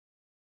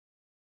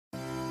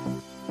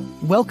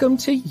Welcome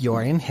to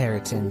Your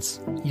Inheritance,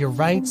 your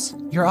rights,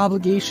 your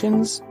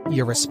obligations,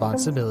 your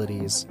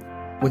responsibilities,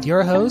 with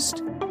your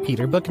host,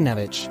 Peter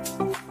Buknevich.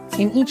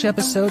 In each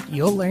episode,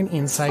 you'll learn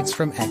insights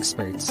from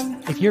experts.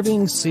 If you're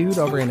being sued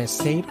over an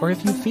estate or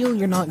if you feel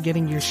you're not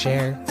getting your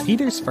share,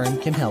 Peter's firm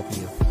can help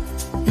you.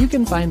 You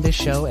can find this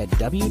show at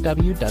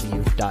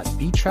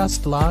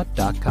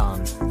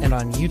www.betrustlaw.com and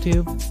on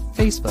YouTube,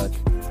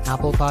 Facebook,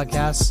 Apple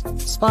Podcasts,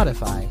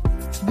 Spotify,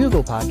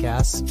 Google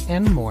Podcasts,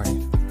 and more.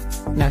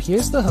 Now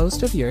here's the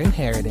host of Your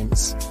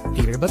Inheritance,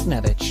 Peter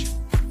Buknevich.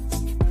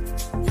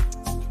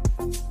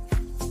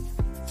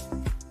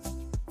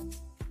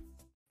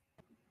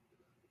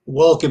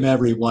 Welcome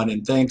everyone,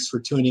 and thanks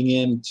for tuning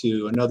in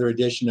to another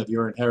edition of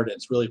Your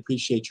Inheritance. Really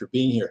appreciate your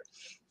being here.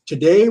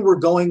 Today we're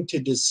going to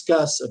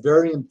discuss a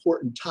very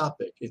important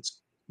topic.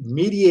 It's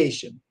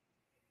mediation.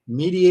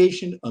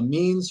 Mediation, a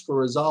means for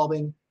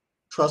resolving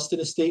trust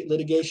and estate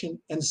litigation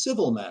and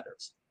civil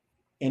matters.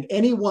 And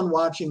anyone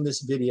watching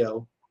this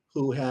video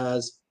who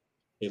has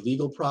a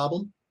legal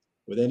problem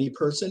with any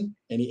person,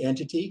 any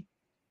entity,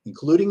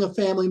 including a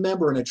family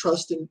member in a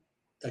trust and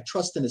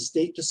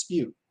estate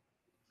dispute,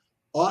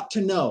 ought to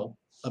know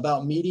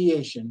about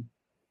mediation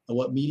and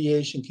what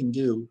mediation can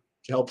do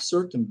to help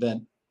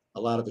circumvent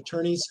a lot of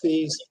attorney's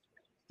fees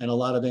and a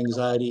lot of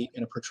anxiety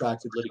in a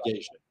protracted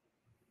litigation.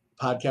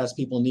 Podcast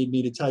people need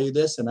me to tell you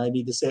this, and I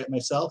need to say it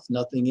myself.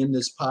 Nothing in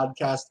this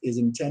podcast is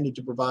intended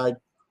to provide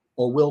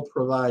or will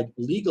provide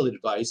legal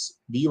advice.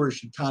 Viewers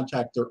should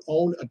contact their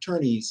own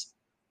attorneys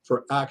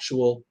for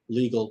actual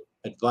legal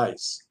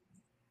advice.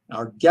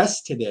 Our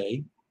guest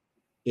today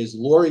is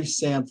Lori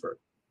Sanford,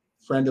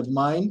 a friend of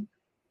mine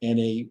and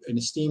an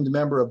esteemed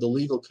member of the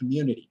legal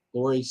community.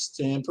 Lori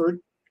Sanford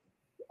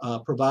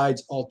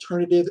provides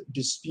alternative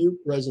dispute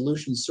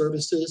resolution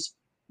services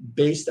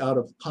based out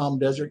of Palm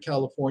Desert,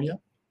 California.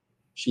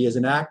 She is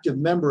an active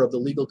member of the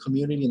legal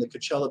community in the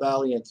Coachella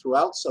Valley and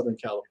throughout Southern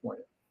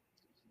California.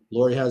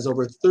 Lori has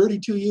over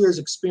 32 years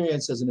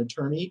experience as an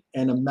attorney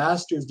and a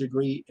master's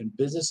degree in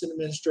business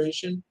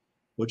administration,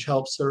 which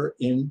helps her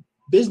in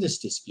business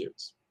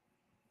disputes.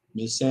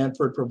 Ms.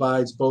 Sanford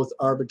provides both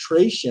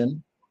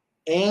arbitration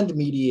and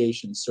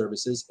mediation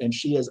services, and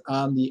she is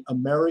on the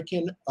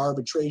American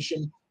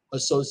Arbitration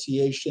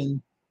Association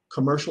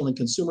Commercial and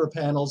Consumer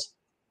Panels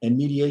and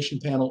Mediation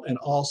Panel, and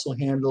also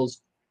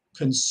handles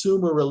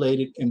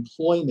consumer-related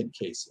employment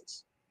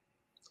cases.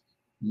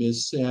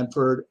 Ms.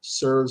 Sanford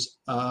serves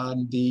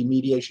on the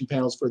mediation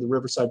panels for the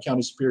Riverside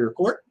County Superior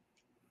Court,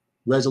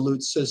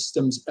 Resolute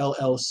Systems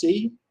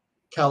LLC,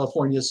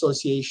 California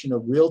Association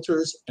of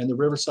Realtors, and the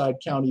Riverside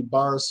County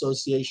Bar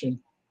Association,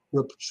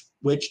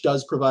 which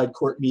does provide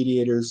court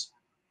mediators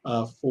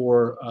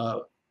for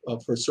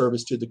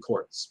service to the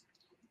courts.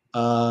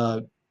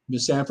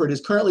 Ms. Sanford is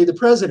currently the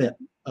president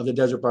of the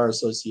Desert Bar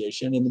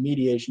Association and the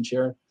mediation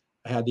chair.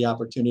 I had the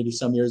opportunity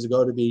some years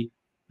ago to be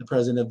the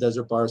president of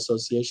Desert Bar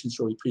Association,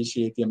 so we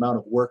appreciate the amount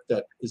of work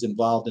that is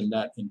involved in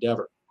that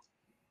endeavor.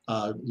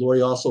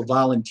 Lori also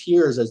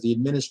volunteers as the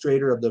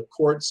administrator of the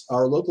courts,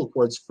 our local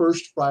court's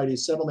First Friday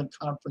Settlement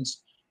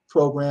Conference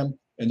program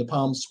in the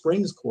Palm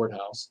Springs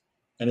Courthouse,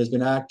 and has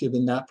been active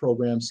in that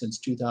program since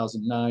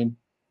 2009.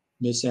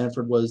 Ms.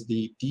 Sanford was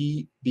the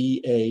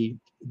DBA,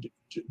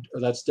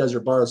 that's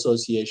Desert Bar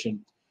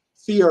Association,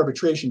 fee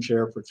arbitration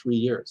chair for 3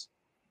 years.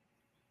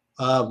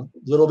 A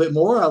little bit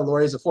more,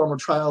 Lori is a former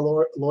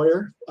trial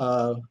lawyer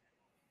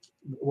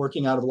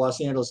working out of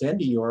Los Angeles and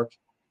New York,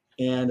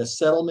 and a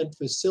settlement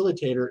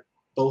facilitator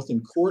both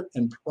in court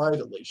and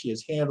privately. She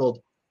has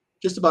handled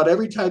just about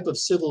every type of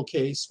civil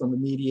case from a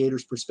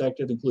mediator's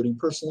perspective, including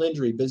personal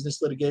injury,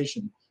 business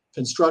litigation,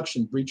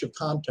 construction, breach of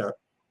contract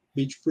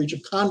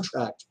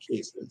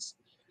cases,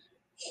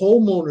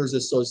 homeowners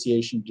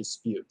association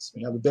disputes.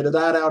 We have a bit of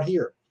that out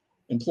here.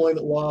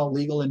 Employment law,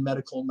 legal and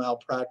medical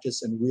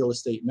malpractice, and real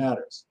estate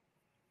matters.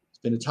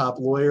 Been a top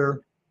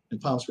lawyer in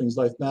Palm Springs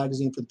Life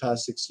magazine for the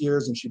past 6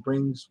 years, and she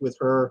brings with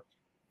her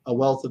a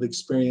wealth of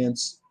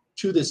experience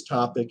to this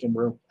topic, and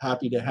we're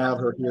happy to have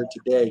her here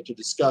today to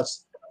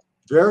discuss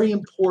very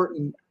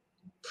important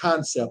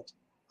concept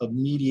of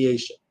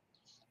mediation.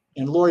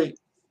 And Lori,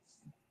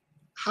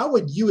 how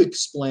would you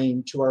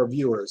explain to our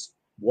viewers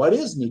what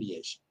is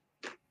mediation?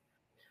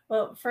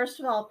 Well, first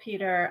of all,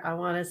 Peter, I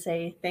want to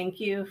say thank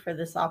you for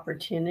this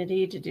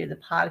opportunity to do the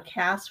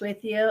podcast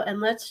with you, and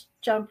let's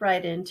jump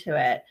right into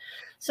it.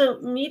 So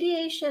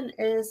mediation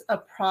is a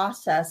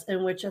process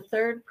in which a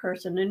third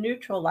person, a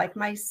neutral like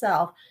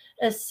myself,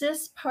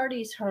 assists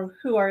parties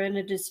who are in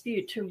a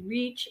dispute to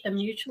reach a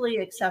mutually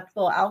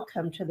acceptable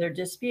outcome to their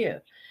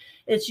dispute.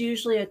 It's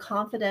usually a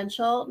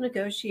confidential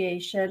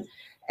negotiation,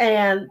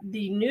 and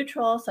the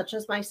neutral, such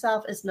as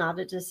myself, is not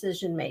a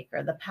decision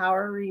maker. The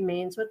power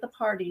remains with the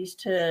parties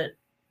to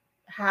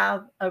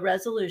have a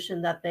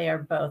resolution that they are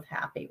both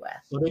happy with.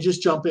 Let me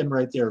just jump in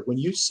right there. When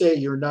you say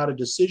you're not a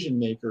decision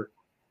maker,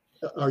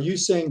 are you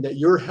saying that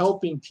you're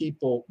helping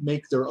people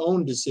make their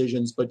own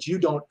decisions, but you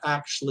don't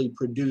actually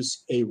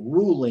produce a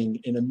ruling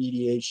in a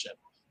mediation?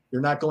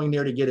 You're not going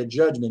there to get a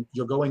judgment.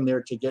 You're going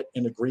there to get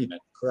an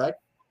agreement,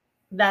 correct?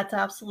 That's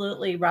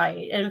absolutely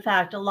right. In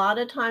fact, a lot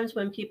of times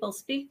when people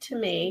speak to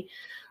me,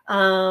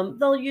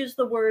 they'll use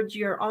the words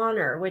 "Your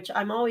Honor," which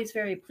I'm always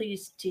very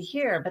pleased to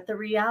hear. But the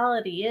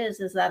reality is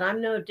that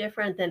I'm no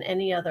different than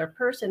any other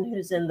person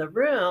who's in the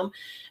room,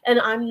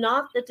 and I'm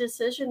not the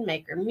decision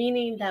maker.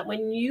 Meaning that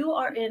when you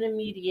are in a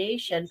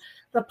mediation,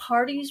 the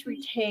parties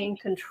retain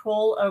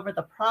control over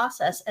the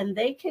process, and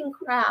they can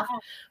craft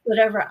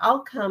whatever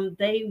outcome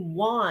they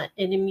want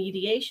in a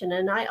mediation.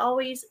 And I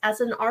always,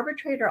 as an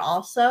arbitrator,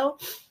 also.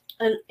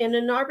 And in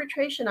an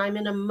arbitration, I'm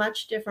in a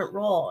much different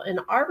role. An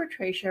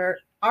arbitrator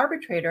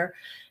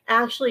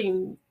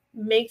actually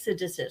makes a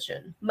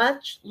decision,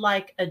 much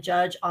like a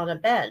judge on a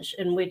bench,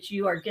 in which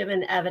you are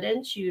given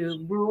evidence,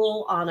 you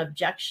rule on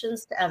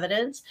objections to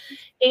evidence,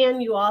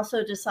 and you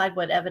also decide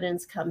what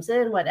evidence comes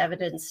in, what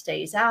evidence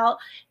stays out,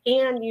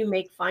 and you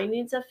make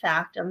findings of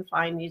fact and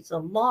findings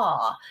of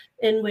law,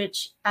 in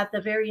which at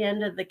the very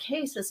end of the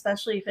case,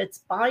 especially if it's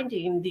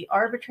binding, the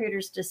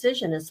arbitrator's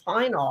decision is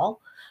final.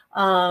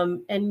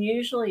 And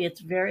usually it's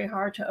very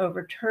hard to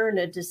overturn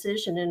a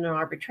decision in an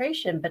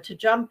arbitration. But to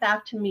jump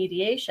back to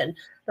mediation,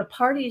 the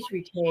parties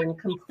retain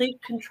complete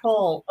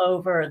control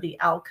over the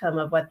outcome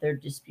of what their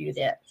dispute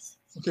is.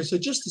 Okay, so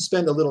just to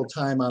spend a little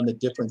time on the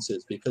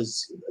differences,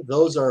 because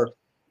those are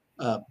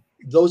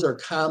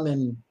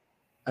common,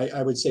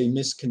 I would say,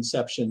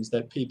 misconceptions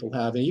that people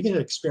have, and even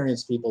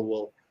experienced people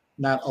will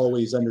not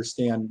always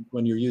understand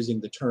when you're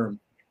using the term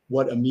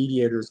what a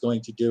mediator is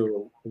going to do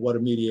or what a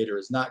mediator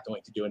is not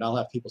going to do. And I'll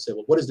have people say,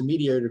 well, what is the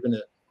mediator going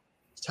to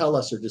tell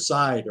us or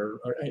decide?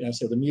 And I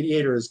say, the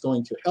mediator is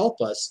going to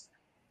help us.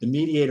 The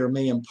mediator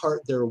may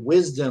impart their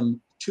wisdom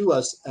to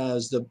us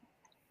as the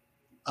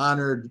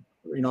honored,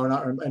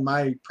 in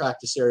my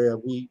practice area,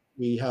 we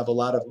have a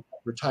lot of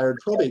retired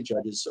probate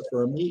judges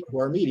who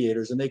are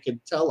mediators, and they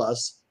could tell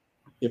us,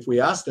 if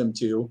we ask them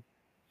to,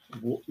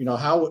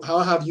 how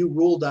have you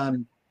ruled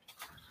on,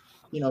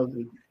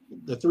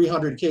 the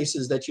 300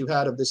 cases that you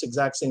had of this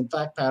exact same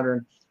fact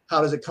pattern?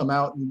 How does it come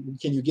out? And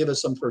can you give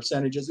us some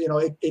percentages?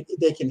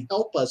 They can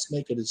help us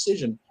make a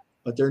decision,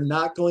 but they're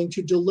not going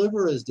to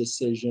deliver a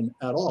decision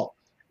at all.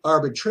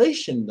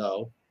 Arbitration,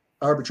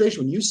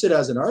 when you sit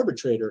as an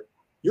arbitrator,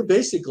 you're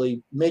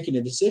basically making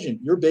a decision.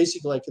 You're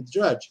basically like the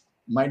judge.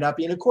 You might not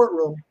be in a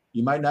courtroom.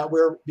 You might not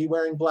be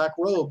wearing black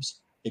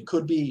robes. It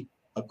could be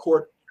a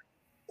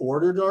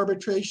court-ordered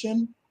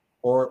arbitration,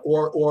 or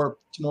more,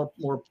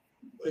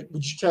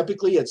 which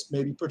typically it's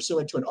maybe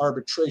pursuant to an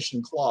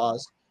arbitration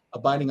clause, a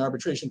binding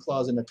arbitration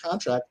clause in a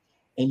contract,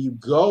 and you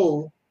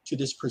go to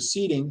this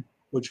proceeding,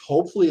 which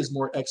hopefully is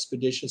more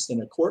expeditious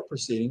than a court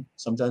proceeding.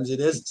 Sometimes it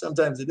is,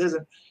 sometimes it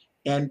isn't.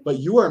 But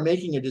you are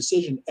making a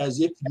decision as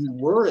if you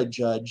were a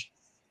judge,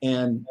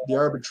 and the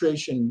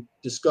arbitration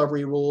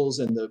discovery rules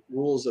and the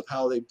rules of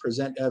how they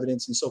present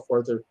evidence and so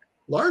forth are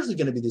largely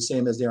going to be the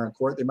same as they are in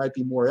court. They might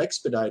be more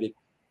expedited,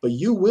 but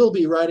you will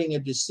be writing a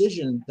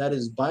decision that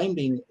is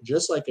binding,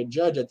 just like a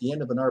judge at the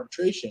end of an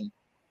arbitration.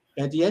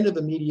 At the end of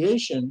a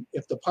mediation,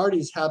 if the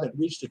parties haven't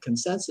reached a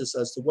consensus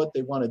as to what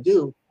they want to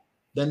do,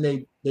 then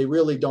they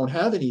really don't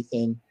have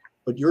anything.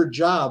 But your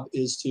job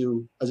is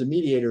to, as a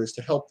mediator, is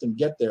to help them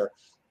get there.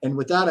 And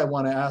with that, I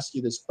want to ask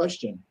you this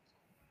question.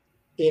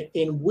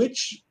 In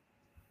which,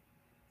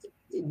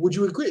 would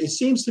you agree? It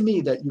seems to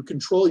me that you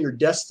control your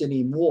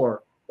destiny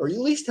more, or you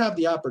at least have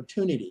the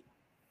opportunity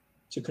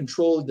to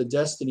control the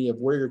destiny of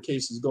where your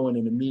case is going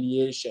in a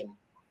mediation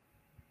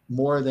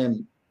more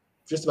than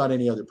just about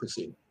any other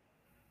proceeding.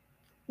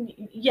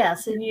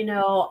 Yes. And,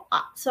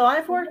 so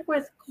I've worked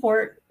with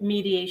court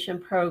mediation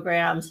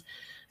programs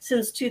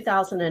since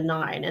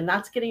 2009, and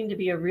that's getting to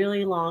be a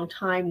really long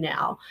time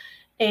now.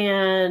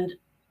 And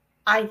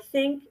I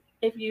think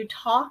if you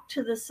talk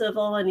to the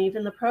civil and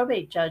even the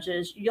probate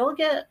judges, you'll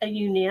get a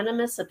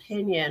unanimous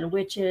opinion,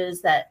 which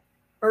is that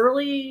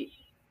early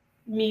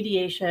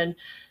mediation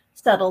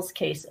settles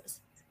cases,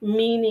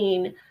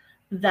 meaning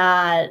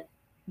that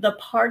the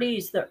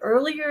parties, the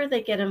earlier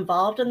they get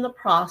involved in the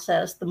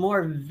process, the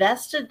more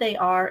vested they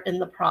are in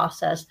the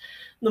process,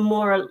 the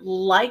more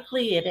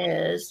likely it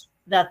is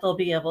that they'll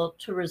be able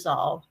to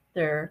resolve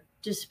their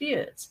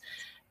disputes.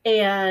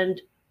 And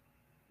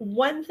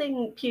one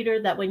thing,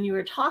 Peter, that when you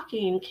were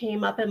talking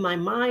came up in my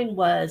mind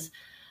was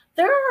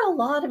there are a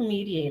lot of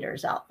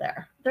mediators out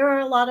there. There are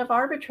a lot of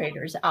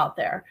arbitrators out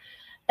there.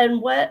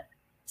 And what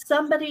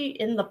somebody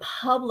in the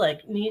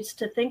public needs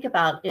to think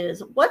about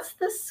is, what's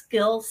the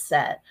skill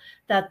set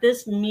that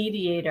this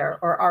mediator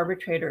or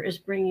arbitrator is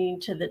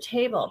bringing to the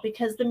table?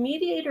 Because the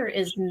mediator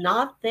is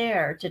not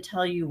there to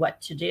tell you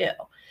what to do.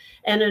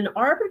 And an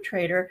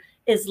arbitrator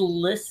is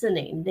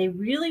listening. They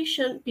really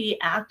shouldn't be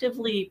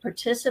actively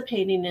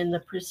participating in the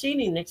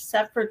proceeding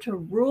except for to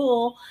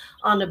rule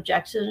on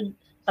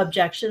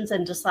objections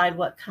and decide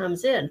what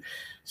comes in.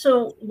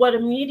 So what a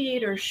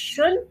mediator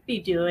shouldn't be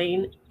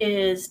doing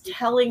is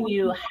telling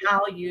you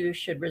how you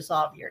should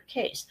resolve your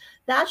case.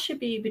 That should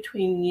be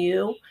between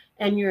you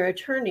and your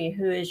attorney,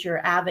 who is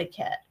your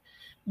advocate.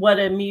 What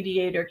a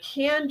mediator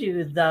can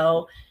do,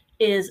 though,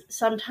 is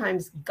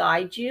sometimes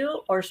guide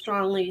you or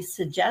strongly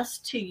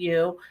suggest to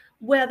you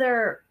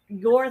whether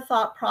your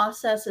thought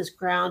process is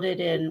grounded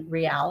in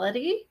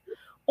reality?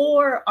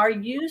 Or are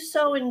you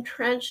so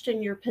entrenched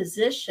in your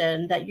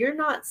position that you're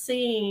not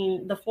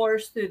seeing the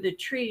forest through the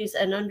trees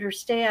and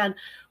understand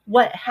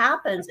what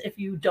happens if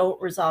you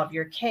don't resolve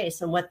your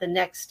case and what the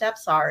next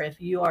steps are if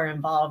you are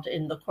involved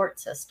in the court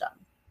system?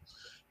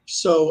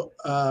 So,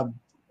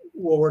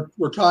 well,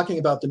 we're talking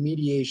about the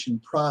mediation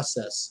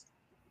process.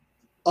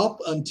 Up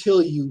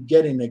until you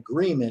get an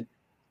agreement,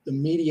 the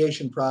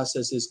mediation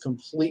process is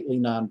completely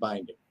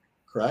non-binding,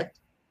 correct?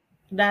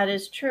 That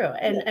is true.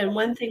 And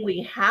one thing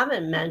we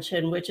haven't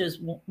mentioned, which is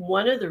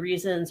one of the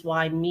reasons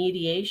why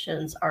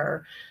mediations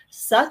are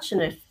such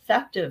an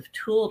effective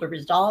tool to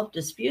resolve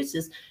disputes,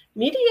 is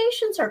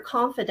mediations are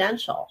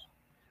confidential.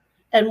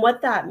 And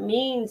what that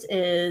means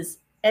is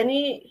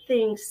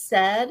anything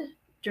said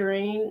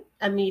during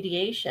a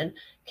mediation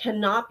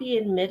cannot be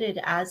admitted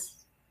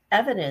as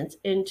evidence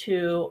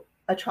into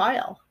a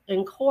trial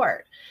in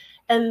court.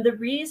 And the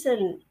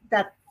reason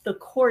that the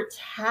courts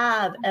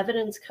have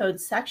evidence code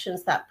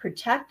sections that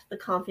protect the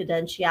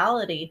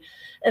confidentiality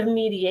of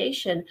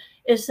mediation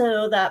is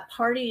so that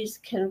parties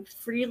can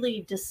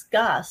freely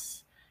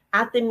discuss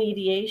at the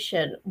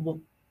mediation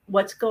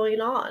what's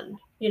going on.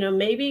 You know,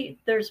 maybe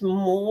there's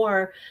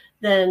more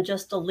than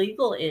just a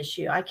legal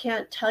issue. I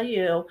can't tell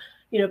you,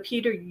 you know,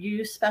 Peter,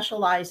 you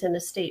specialize in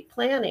estate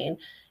planning,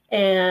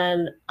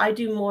 and I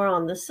do more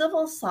on the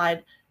civil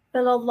side,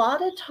 but a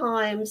lot of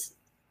times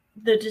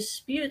the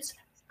disputes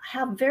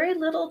have very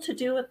little to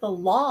do with the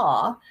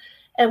law.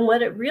 And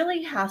what it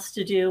really has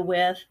to do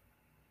with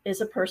is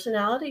a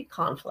personality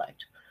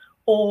conflict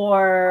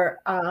or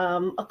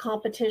a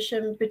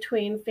competition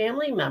between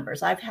family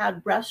members. I've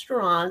had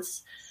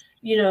restaurants,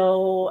 you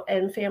know,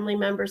 and family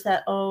members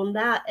that own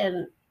that.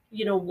 And,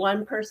 you know,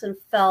 one person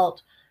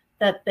felt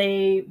that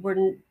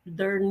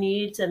their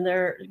needs and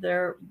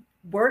their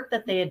work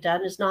that they had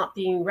done is not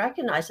being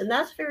recognized. And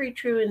that's very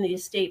true in the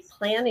estate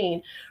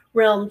planning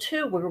realm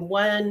too, where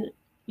one,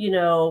 you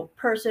know,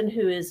 person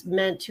who is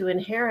meant to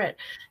inherit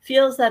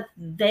feels that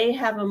they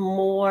have a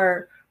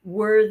more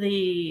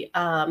worthy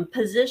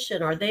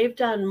position, or they've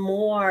done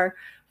more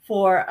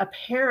for a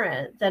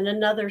parent than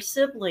another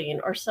sibling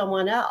or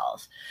someone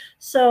else.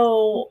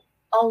 So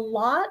a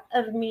lot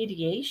of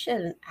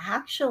mediation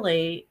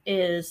actually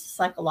is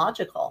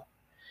psychological,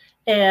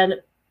 and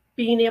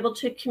being able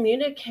to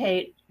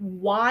communicate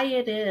why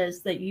it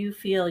is that you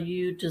feel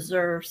you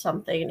deserve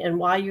something and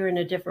why you're in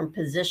a different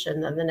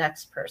position than the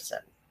next person.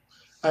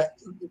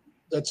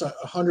 That's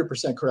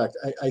 100% correct.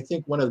 I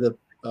think one of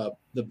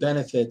the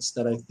benefits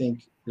that I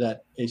think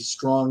that a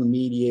strong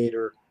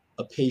mediator,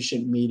 a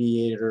patient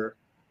mediator,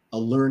 a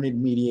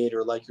learned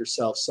mediator like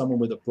yourself, someone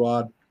with a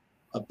broad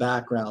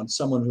background,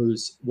 someone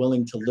who's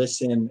willing to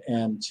listen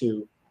and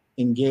to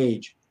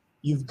engage,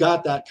 you've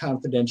got that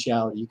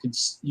confidentiality.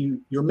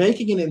 You're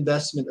making an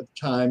investment of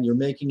time, you're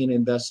making an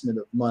investment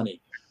of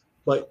money,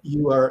 but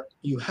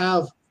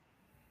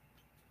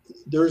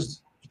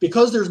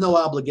because there's no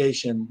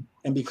obligation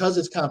and because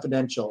it's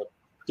confidential,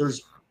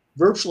 there's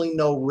virtually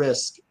no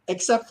risk,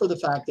 except for the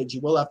fact that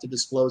you will have to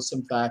disclose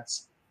some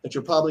facts that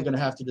you're probably going to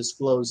have to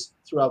disclose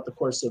throughout the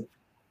course of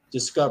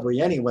discovery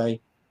anyway,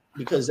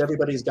 because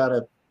everybody's got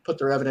to put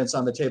their evidence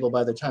on the table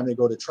by the time they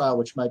go to trial,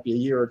 which might be a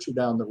year or two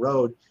down the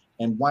road.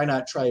 And why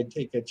not try and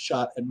take a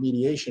shot at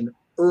mediation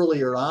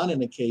earlier on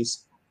in a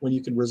case when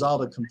you can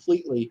resolve it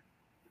completely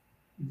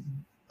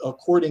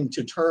according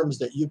to terms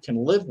that you can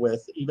live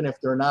with, even if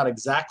they're not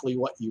exactly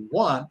what you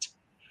want.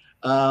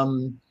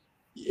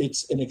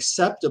 It's an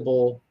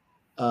acceptable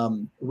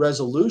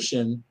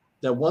resolution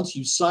that once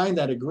you sign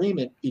that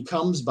agreement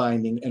becomes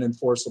binding and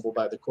enforceable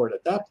by the court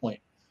at that point.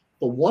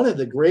 But one of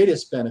the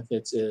greatest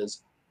benefits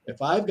is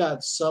if I've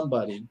got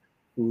somebody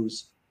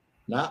who's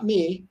not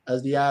me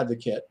as the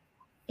advocate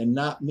and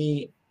not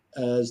me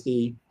as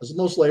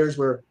most lawyers,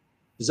 we're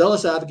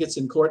zealous advocates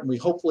in court, and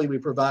we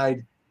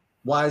provide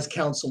wise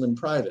counsel in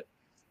private.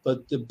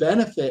 But the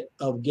benefit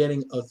of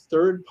getting a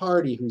third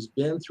party who's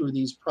been through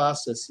these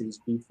processes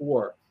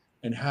before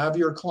and have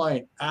your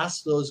client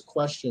ask those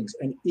questions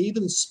and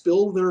even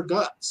spill their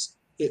guts,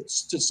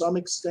 it's to some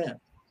extent,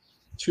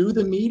 to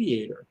the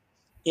mediator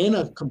in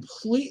a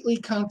completely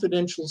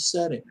confidential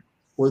setting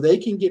where they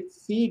can get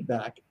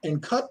feedback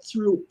and cut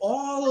through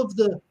all of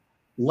the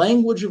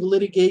language of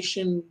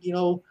litigation,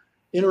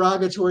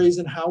 interrogatories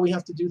and how we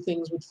have to do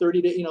things with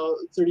 30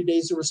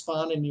 days to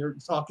respond, and you're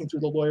talking through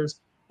the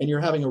lawyers and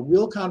you're having a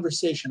real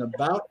conversation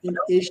about an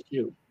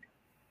issue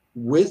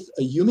with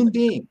a human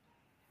being.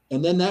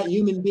 And then that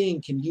human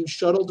being can use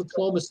shuttle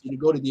diplomacy to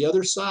go to the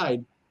other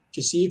side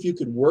to see if you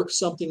could work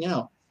something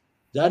out.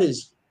 That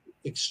is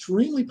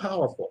extremely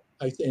powerful.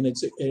 And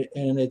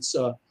it's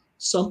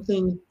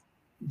something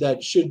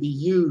that should be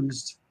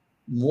used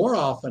more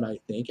often, I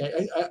think.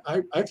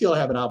 I feel I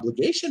have an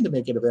obligation to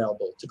make it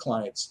available to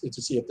clients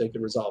to see if they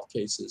can resolve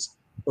cases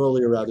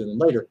earlier rather than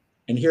later.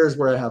 And here's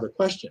where I have a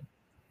question.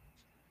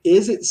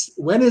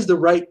 When is the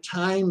right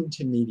time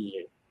to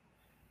mediate,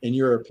 in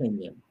your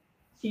opinion?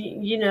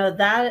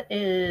 That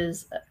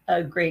is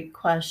a great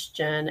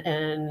question.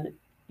 And,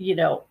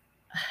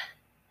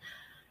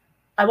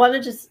 I want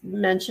to just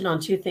mention on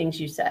two things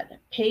you said: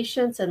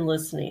 patience and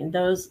listening.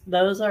 Those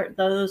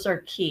are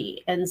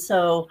key. And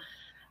so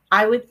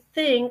I would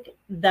think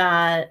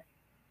that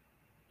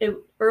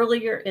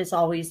earlier is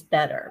always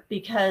better,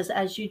 because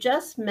as you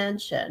just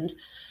mentioned,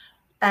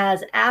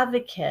 as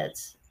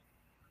advocates,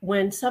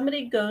 when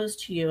somebody goes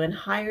to you and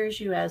hires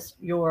you as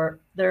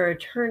their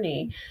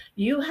attorney,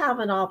 you have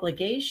an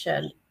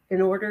obligation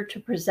in order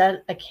to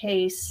present a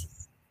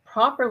case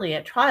properly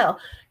at trial.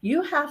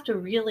 You have to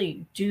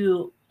really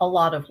do a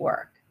lot of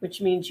work,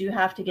 which means you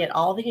have to get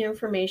all the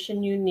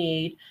information you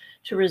need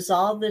to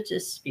resolve the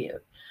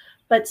dispute.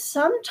 But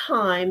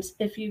sometimes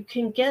if you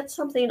can get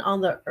something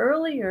on the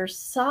earlier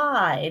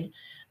side,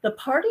 the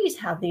parties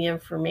have the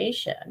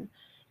information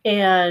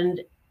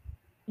and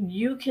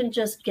you can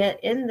just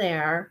get in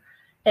there,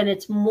 and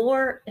it's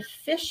more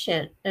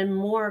efficient and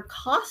more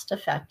cost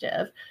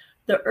effective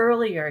the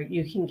earlier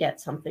you can get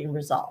something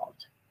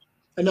resolved.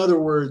 In other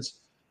words,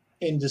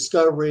 in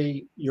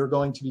discovery, you're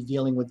going to be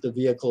dealing with the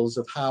vehicles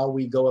of how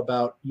we go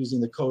about using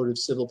the Code of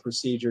Civil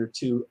Procedure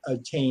to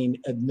attain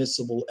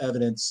admissible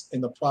evidence in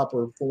the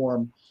proper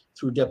form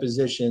through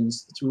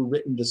depositions, through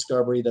written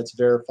discovery that's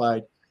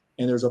verified,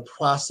 and there's a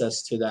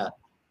process to that.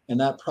 And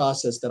that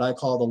process that I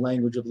call the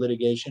language of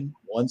litigation,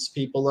 once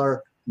people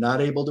are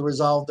not able to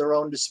resolve their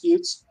own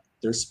disputes,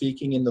 they're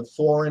speaking in the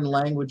foreign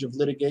language of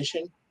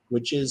litigation,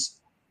 which is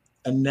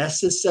a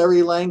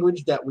necessary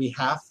language that we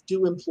have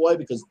to employ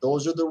because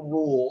those are the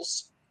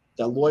rules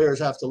that lawyers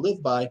have to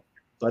live by.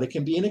 But it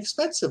can be an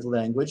expensive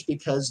language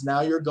because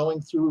now you're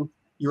going through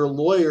your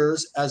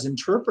lawyers as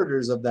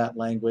interpreters of that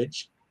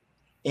language.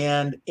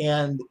 And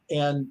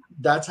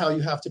that's how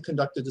you have to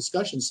conduct the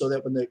discussion, so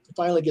that when it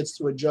finally gets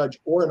to a judge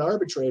or an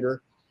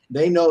arbitrator,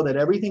 they know that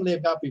everything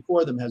they've got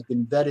before them has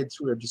been vetted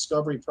through a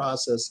discovery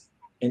process,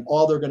 and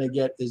all they're going to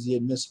get is the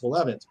admissible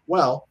evidence.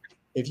 Well,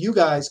 if you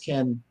guys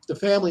can, the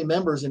family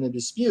members in a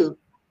dispute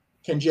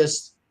can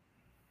just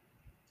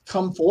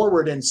come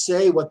forward and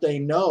say what they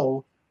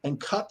know and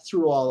cut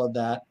through all of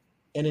that,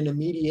 and in a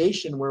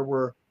mediation where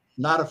we're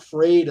not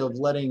afraid of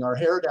letting our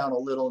hair down a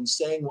little and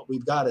saying what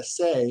we've got to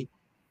say,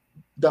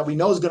 that we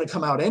know is going to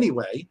come out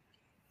anyway,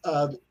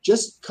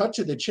 just cut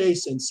to the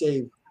chase and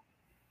save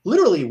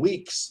literally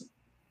weeks,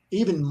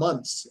 even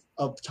months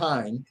of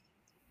time,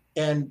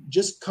 and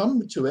just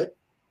come to it.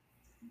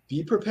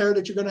 Be prepared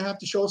that you're going to have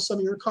to show some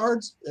of your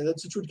cards. And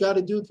that's what you've got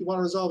to do if you want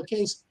to resolve a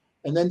case.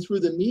 And then through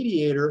the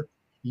mediator,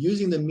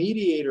 using the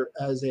mediator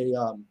as a,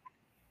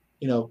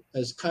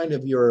 as kind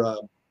of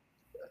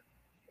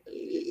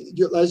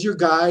as your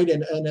guide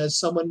and as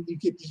someone you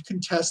can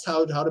test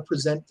how to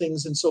present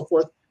things and so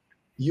forth.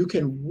 You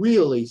can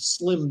really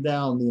slim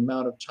down the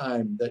amount of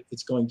time that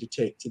it's going to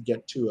take to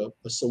get to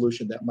a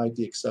solution that might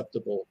be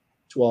acceptable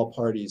to all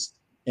parties.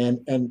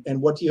 And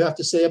what do you have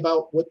to say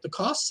about what the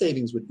cost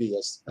savings would be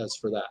as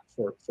for that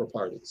for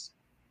parties?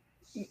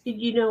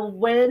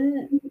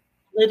 When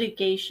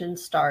litigation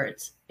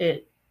starts,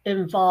 it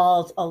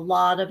involves a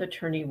lot of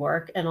attorney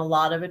work and a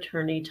lot of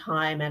attorney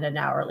time at an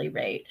hourly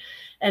rate.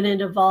 And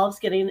it involves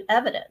getting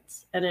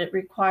evidence, and it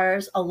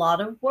requires a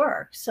lot of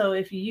work. So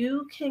if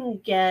you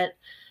can get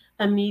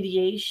a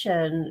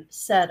mediation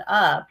set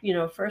up,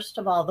 first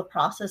of all, the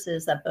process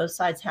is that both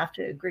sides have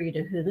to agree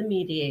to who the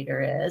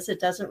mediator is. It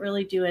doesn't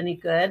really do any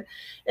good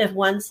if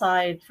one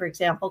side, for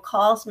example,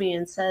 calls me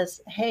and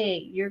says,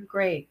 "Hey, you're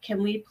great.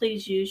 Can we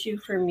please use you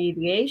for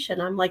mediation?"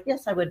 I'm like,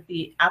 yes, I would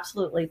be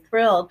absolutely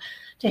thrilled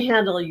to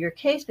handle your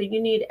case, but you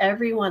need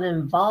everyone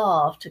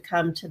involved to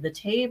come to the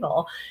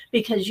table,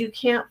 because you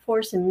can't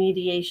force a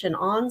mediation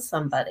on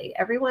somebody.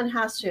 Everyone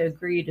has to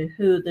agree to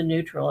who the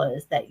neutral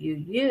is that you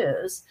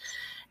use.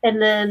 And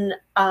then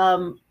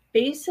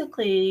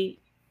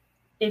basically,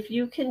 if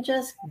you can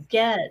just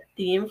get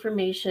the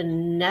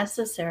information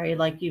necessary,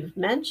 like you've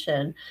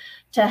mentioned,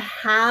 to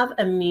have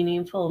a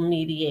meaningful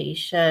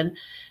mediation,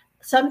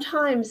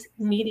 sometimes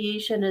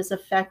mediation is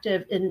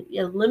effective in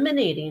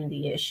eliminating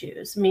the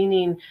issues,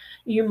 meaning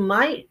you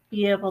might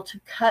be able to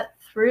cut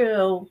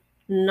through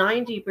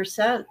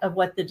 90% of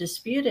what the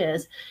dispute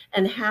is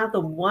and have the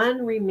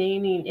one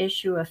remaining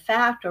issue of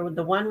fact or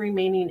the one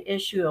remaining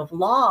issue of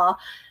law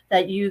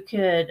that you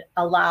could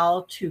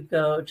allow to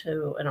go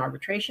to an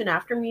arbitration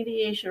after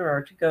mediation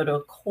or to go to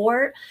a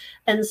court.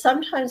 And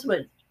sometimes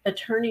what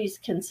attorneys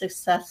can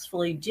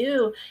successfully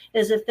do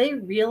is, if they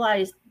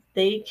realize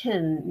they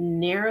can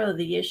narrow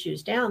the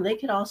issues down, they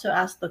could also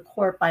ask the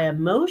court by a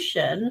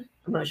motion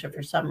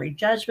for summary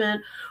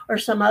judgment or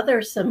some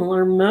other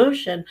similar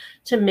motion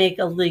to make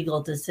a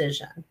legal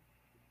decision.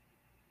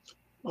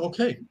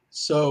 Okay,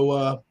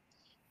 so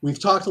we've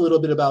talked a little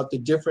bit about the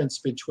difference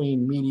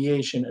between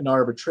mediation and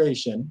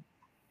arbitration.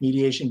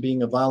 Mediation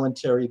being a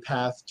voluntary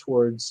path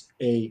towards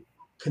a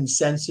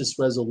consensus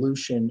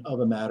resolution of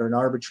a matter, and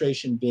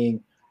arbitration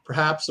being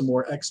perhaps a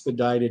more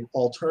expedited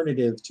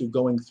alternative to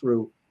going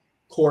through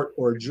court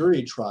or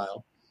jury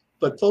trial.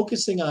 But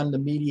focusing on the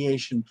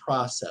mediation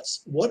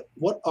process, what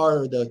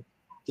are the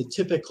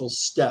typical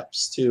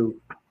steps to,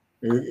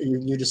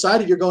 you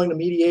decided you're going to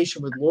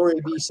mediation with Lori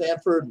B.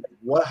 Sanford,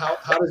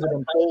 how does it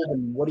unfold,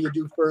 and what do you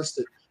do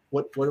first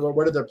What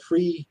are the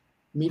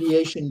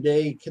pre-mediation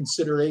day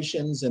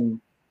considerations,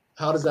 and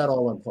how does that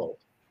all unfold?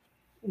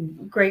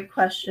 Great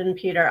question,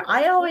 Peter.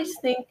 I always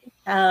think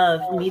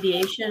of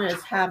mediation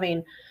as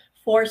having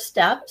 4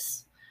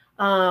 steps.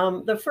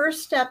 The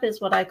first step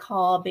is what I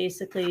call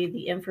basically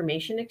the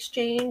information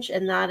exchange,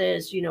 and that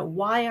is,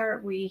 why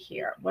are we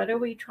here? What are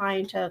we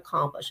trying to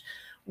accomplish?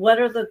 What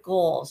are the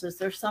goals? Is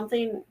there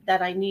something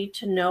that I need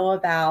to know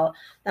about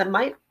that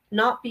might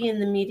not be in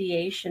the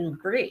mediation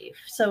brief?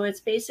 So it's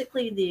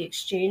basically the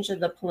exchange of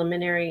the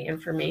preliminary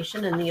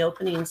information in the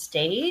opening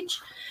stage.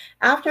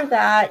 After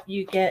that,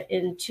 you get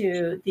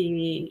into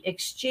the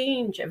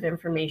exchange of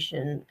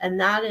information, and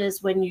that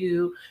is when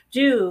you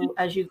do,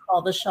 as you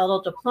call, the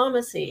shuttle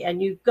diplomacy,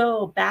 and you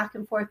go back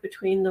and forth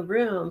between the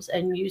rooms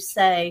and you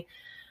say,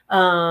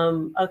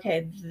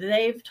 okay,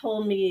 they've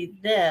told me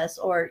this,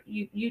 or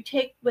you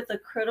take what the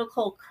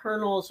critical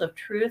kernels of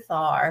truth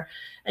are,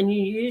 and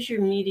you use your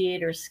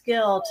mediator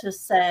skill to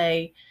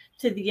say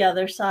to the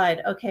other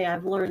side, okay,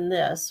 I've learned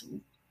this.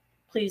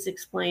 Please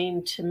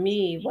explain to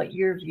me what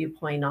your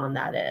viewpoint on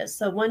that is.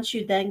 So once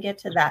you then get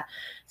to that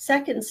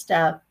second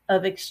step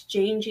of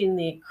exchanging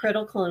the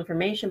critical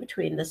information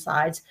between the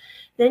sides,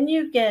 then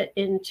you get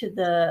into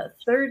the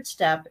third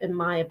step, in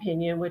my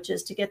opinion, which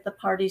is to get the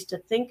parties to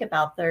think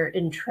about their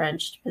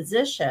entrenched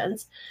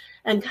positions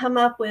and come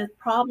up with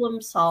problem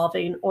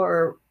solving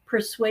or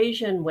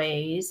persuasion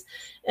ways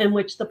in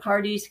which the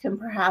parties can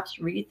perhaps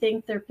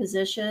rethink their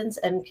positions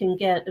and can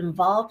get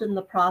involved in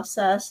the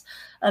process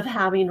of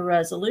having a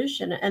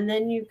resolution. And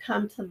then you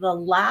come to the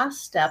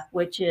last step,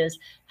 which is,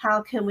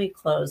 how can we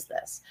close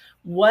this?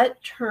 What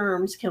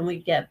terms can we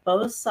get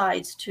both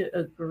sides to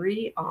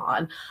agree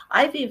on?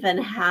 I've even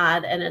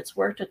had, and it's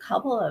worked a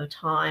couple of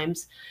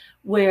times,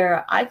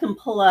 where I can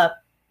pull up,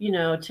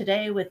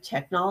 today with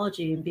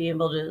technology and be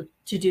able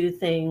to do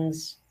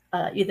things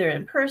either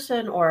in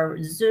person or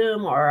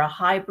Zoom or a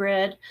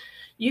hybrid.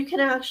 You can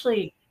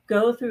actually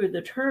go through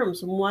the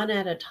terms one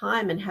at a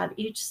time and have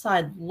each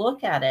side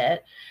look at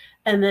it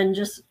and then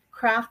just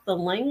craft the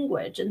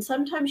language. And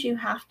sometimes you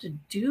have to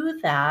do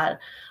that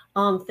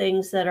on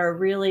things that are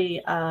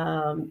really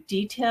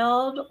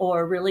detailed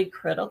or really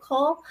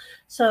critical.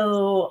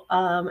 So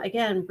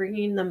again,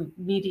 bringing the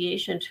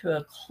mediation to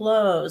a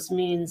close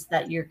means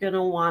that you're going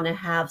to want to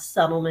have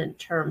settlement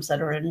terms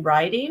that are in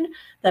writing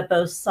that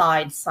both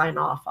sides sign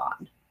off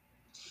on.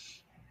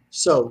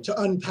 So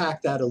to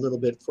unpack that a little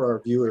bit for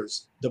our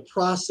viewers, the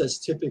process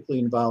typically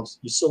involves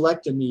you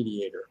select a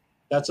mediator.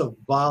 That's a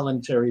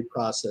voluntary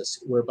process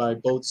whereby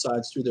both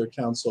sides, through their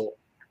counsel,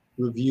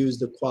 reviews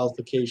the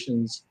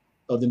qualifications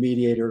of the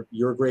mediator,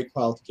 your great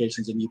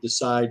qualifications, and you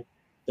decide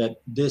that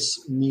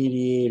this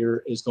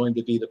mediator is going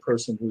to be the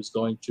person who's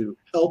going to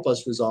help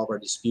us resolve our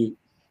dispute.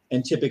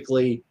 And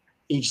typically,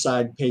 each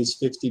side pays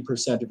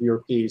 50% of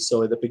your fees,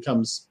 so it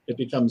becomes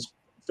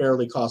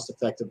fairly cost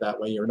effective that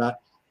way. You're not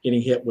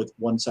getting hit with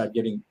one side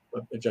getting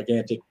a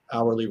gigantic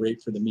hourly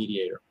rate for the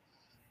mediator.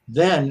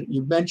 Then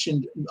you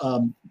mentioned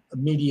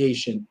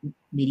mediation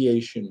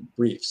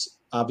briefs.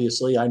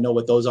 Obviously, I know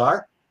what those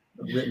are.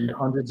 I've written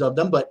hundreds of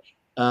them, but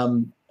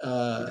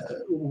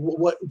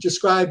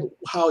describe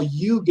how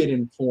you get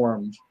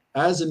informed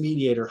as a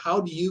mediator.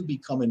 How do you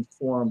become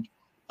informed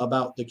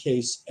about the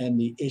case and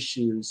the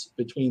issues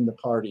between the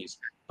parties?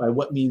 By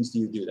what means do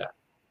you do that?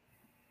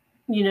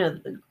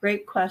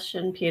 Great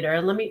question, Peter.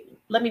 And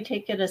let me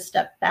take it a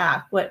step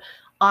back. What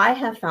I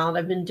have found,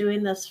 I've been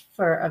doing this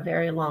for a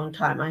very long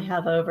time. I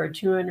have over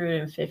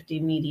 250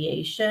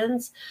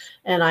 mediations,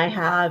 and I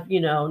have,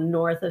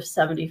 north of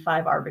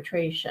 75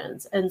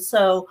 arbitrations. And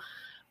so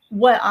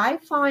what I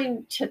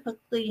find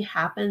typically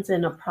happens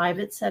in a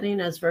private setting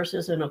as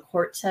versus in a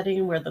court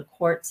setting where the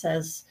court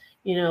says,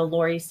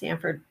 Lori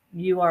Sanford,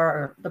 you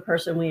are the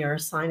person we are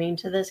assigning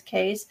to this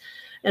case.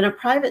 In a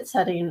private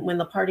setting, when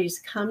the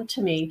parties come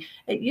to me,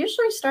 it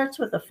usually starts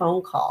with a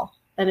phone call,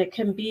 and it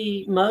can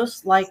be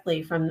most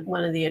likely from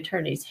one of the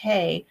attorneys.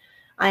 Hey,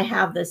 I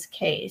have this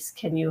case.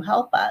 Can you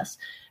help us?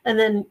 And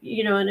then,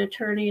 an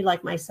attorney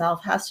like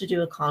myself has to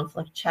do a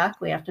conflict check.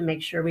 We have to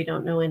make sure we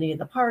don't know any of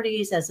the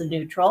parties. As a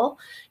neutral,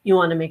 you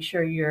want to make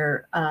sure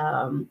you're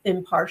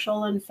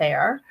impartial and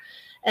fair.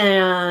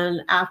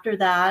 And after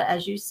that,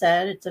 as you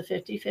said, it's a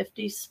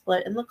 50-50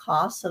 split in the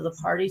cost. So the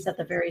parties at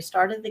the very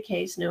start of the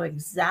case know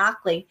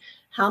exactly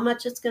how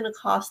much it's going to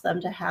cost them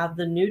to have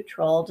the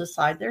neutral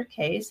decide their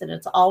case. And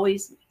it's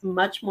always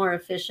much more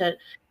efficient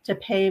to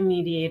pay a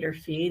mediator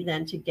fee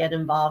than to get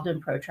involved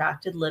in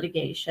protracted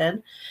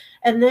litigation.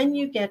 And then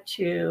you get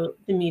to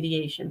the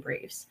mediation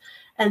briefs.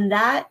 And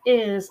that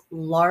is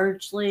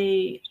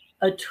largely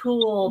a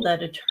tool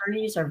that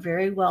attorneys are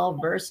very well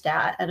versed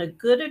at, and a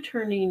good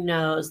attorney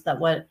knows that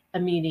what a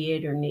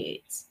mediator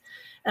needs.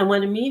 And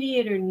what a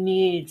mediator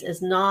needs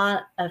is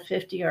not a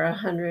 50 or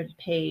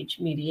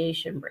 100-page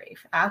mediation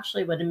brief.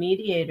 Actually, what a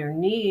mediator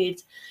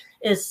needs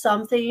is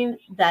something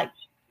that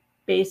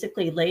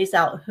basically lays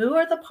out who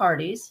are the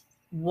parties,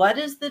 what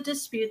is the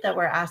dispute that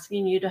we're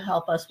asking you to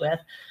help us with,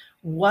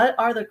 what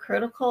are the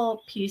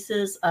critical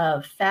pieces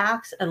of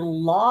facts and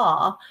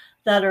law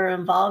that are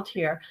involved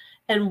here.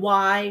 And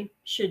why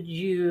should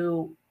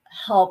you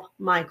help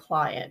my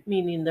client,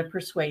 meaning the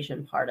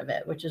persuasion part of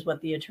it, which is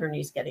what the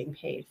attorney's getting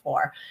paid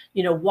for.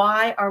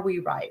 Why are we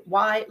right?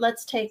 Why?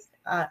 Let's take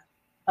a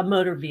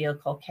motor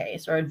vehicle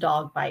case or a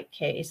dog bite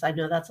case. I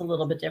know that's a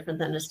little bit different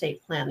than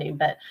estate planning,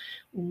 but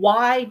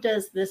why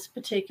does this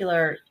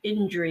particular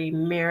injury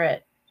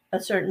merit a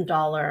certain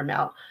dollar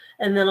amount?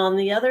 And then on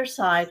the other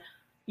side,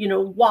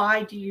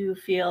 why do you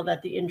feel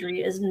that the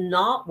injury is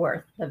not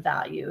worth the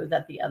value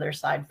that the other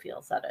side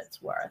feels that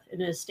it's worth?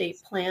 In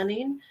estate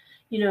planning,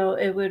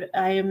 it would,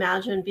 I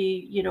imagine,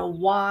 be,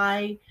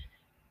 why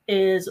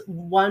is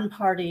one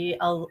party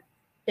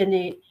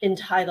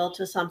entitled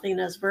to something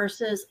as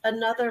versus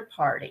another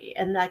party?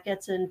 And that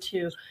gets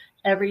into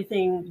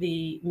everything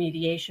the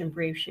mediation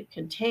brief should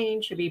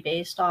contain, should be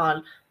based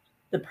on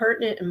the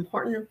pertinent,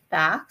 important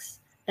facts,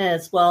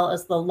 as well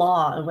as the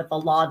law and what the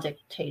law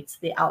dictates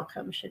the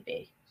outcome should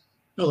be.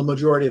 No, the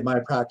majority of my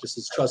practice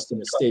is trust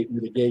and estate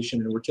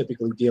litigation, and we're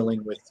typically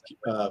dealing with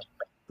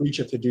breach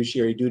of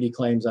fiduciary duty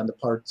claims on the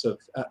parts of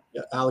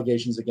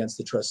allegations against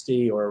the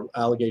trustee or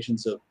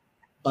allegations of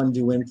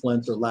undue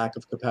influence or lack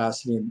of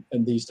capacity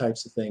and these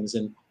types of things.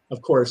 And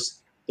of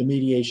course, the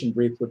mediation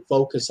brief would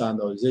focus on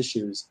those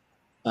issues.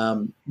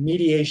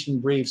 Mediation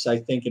briefs, I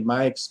think, in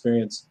my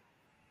experience,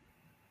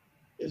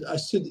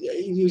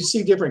 you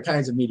see different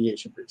kinds of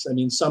mediation briefs. I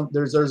mean,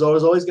 there's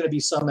always going to be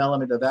some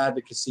element of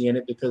advocacy in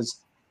it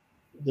because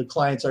the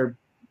clients are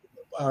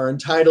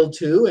entitled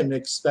to and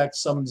expect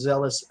some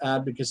zealous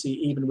advocacy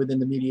even within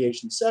the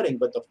mediation setting.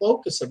 But the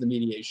focus of the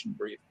mediation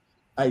brief,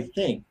 I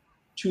think,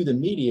 to the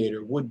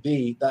mediator would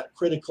be that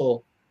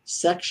critical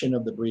section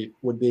of the brief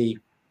would be,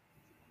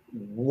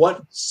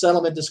 what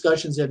settlement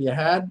discussions have you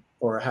had,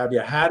 or have you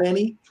had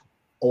any,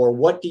 or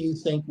what do you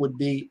think would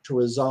be to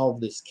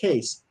resolve this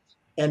case?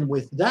 And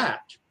with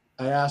that,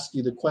 I ask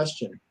you the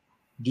question,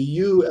 do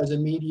you as a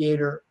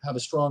mediator have a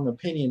strong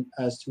opinion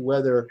as to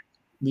whether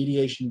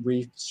mediation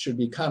briefs should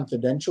be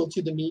confidential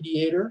to the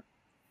mediator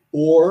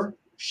or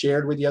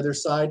shared with the other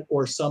side,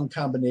 or some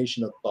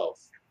combination of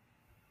both?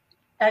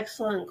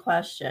 Excellent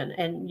question.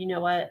 And you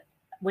know what,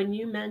 when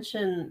you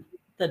mention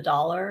the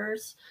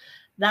dollars,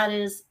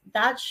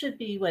 that should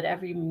be what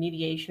every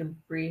mediation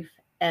brief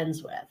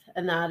ends with.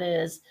 And that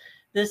is,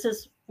 this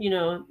is,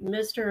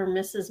 Mr. or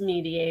Mrs.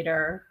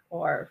 Mediator,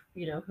 or,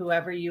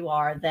 whoever you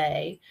are,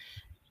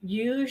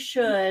 you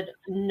should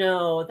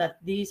know that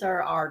these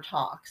are our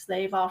talks.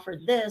 They've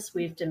offered this,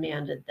 we've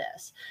demanded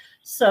this.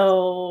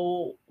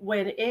 So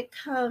when it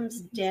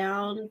comes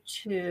down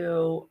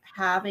to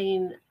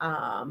having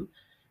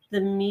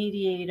the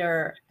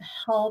mediator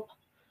help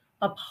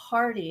a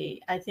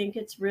party, I think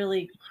it's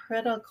really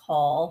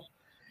critical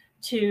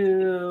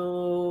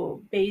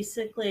to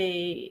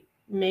basically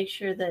make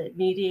sure that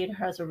mediator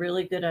has a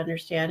really good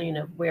understanding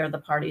of where the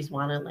parties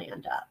want to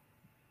land up.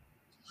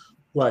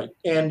 Right.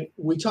 And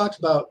we talked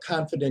about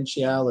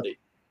confidentiality.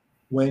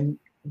 When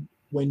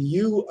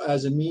you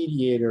as a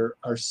mediator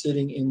are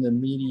sitting in the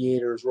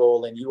mediator's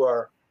role and you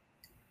are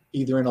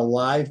either in a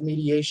live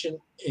mediation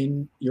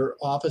in your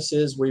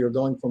offices where you're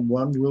going from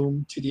one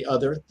room to the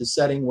other, the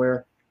setting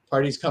where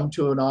parties come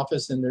to an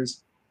office and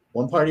there's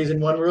one party's in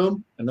one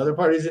room, another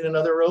party's in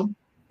another room,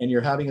 and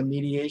you're having a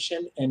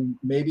mediation, and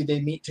maybe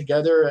they meet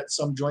together at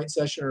some joint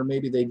session or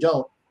maybe they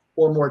don't.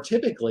 Or more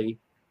typically,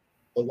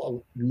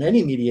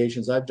 many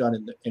mediations I've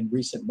done in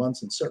recent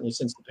months, and certainly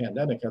since the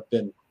pandemic, have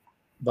been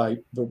by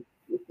the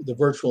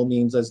virtual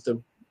means, as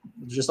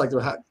just like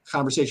the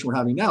conversation we're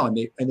having now, and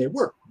they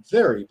work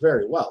very,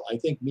 very well. I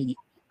think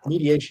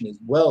mediation is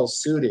well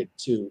suited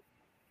to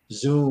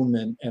Zoom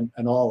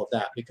and all of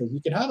that, because you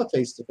can have a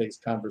face-to-face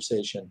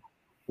conversation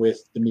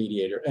with the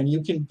mediator, and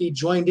you can be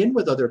joined in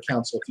with other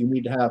counsel if you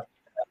need to have.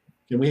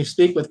 Can we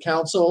speak with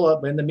counsel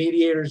and the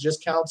mediator is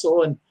just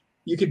counsel? And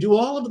you could do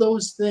all of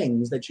those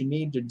things that you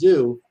need to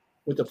do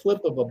with the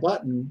flip of a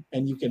button,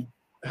 and you can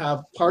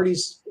have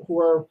parties who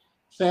are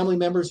family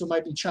members who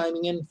might be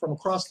chiming in from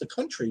across the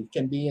country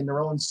can be in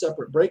their own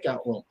separate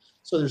breakout room.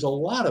 So there's a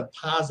lot of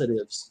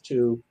positives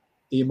to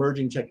the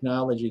emerging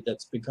technology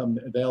that's become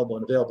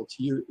available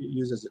to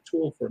use as a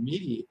tool for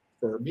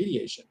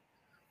mediation.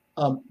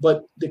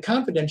 But the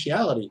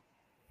confidentiality,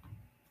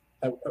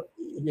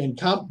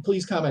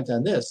 please comment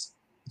on this.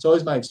 It's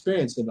always my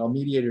experience, and all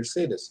mediators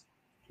say this,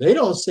 they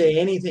don't say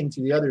anything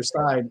to the other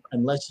side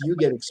unless you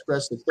get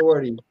express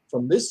authority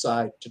from this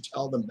side to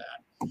tell them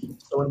that.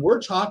 So when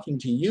we're talking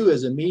to you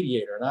as a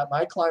mediator, and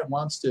my client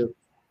wants to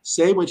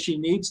say what she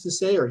needs to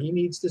say or he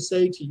needs to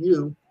say to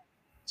you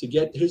to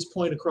get his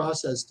point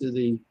across as to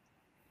the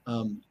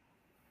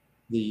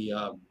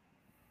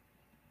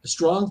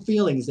strong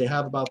feelings they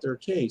have about their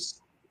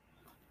case,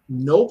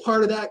 no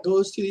part of that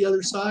goes to the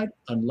other side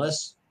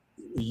unless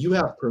you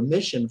have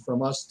permission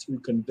from us to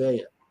convey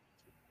it.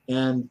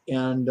 And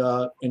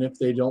if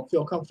they don't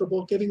feel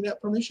comfortable giving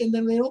that permission,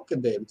 then they don't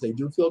convey it. If they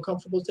do feel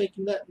comfortable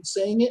taking that and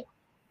saying it,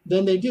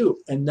 then they do.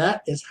 And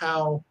that is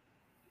how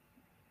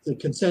the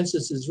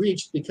consensus is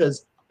reached,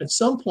 because at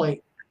some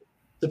point,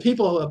 the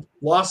people have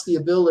lost the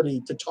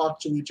ability to talk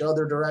to each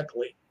other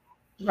directly.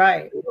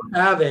 Right. They don't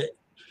have it.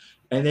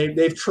 And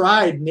they've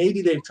tried,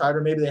 maybe they've tried,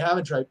 or maybe they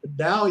haven't tried, but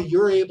now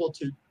you're able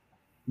to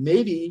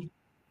maybe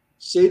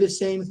say the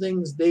same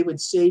things they would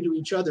say to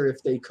each other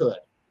if they could.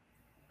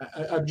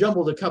 I've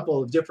jumbled a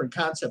couple of different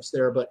concepts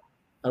there, but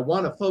I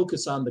want to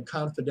focus on the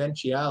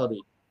confidentiality.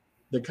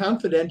 The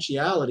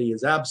confidentiality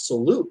is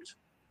absolute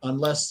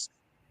unless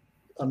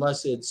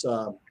it's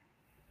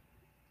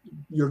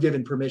you're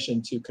given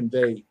permission to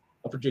convey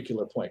a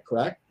particular point,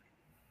 correct?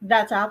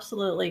 That's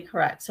absolutely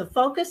correct. So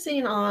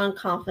focusing on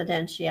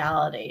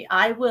confidentiality,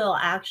 I will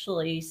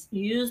actually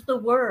use the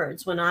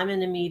words when I'm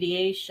in a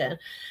mediation,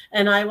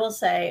 and I will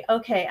say,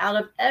 okay, out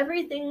of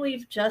everything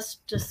we've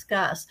just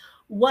discussed,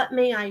 what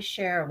may I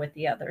share with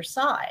the other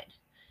side?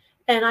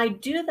 And I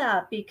do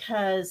that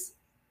because,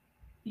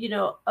 you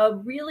know, a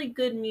really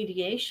good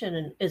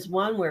mediation is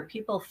one where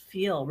people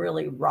feel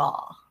really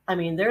raw. I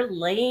mean, they're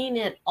laying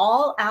it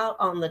all out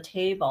on the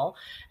table,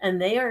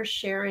 and they are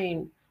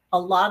sharing a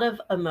lot of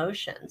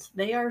emotions.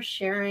 They are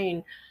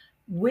sharing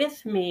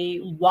with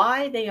me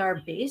why they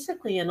are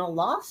basically in a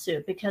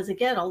lawsuit, because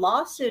again, a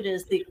lawsuit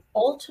is the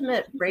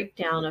ultimate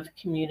breakdown of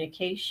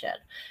communication,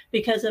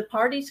 because if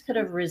parties could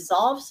have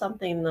resolved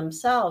something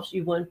themselves,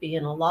 you wouldn't be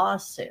in a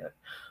lawsuit.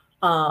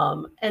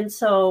 And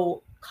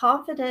so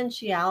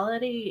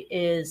confidentiality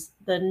is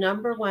the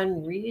number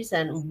one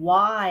reason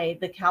why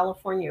the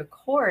California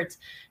courts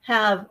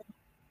have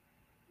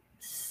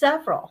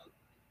several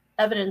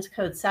evidence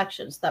code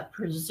sections that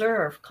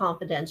preserve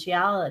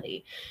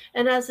confidentiality.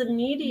 And as a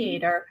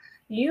mediator,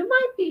 you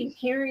might be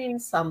hearing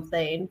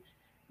something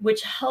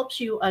which helps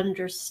you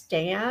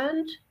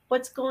understand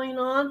what's going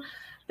on,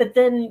 but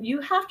then you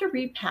have to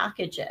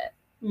repackage it,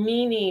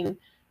 meaning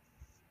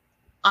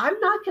I'm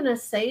not going to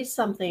say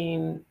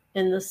something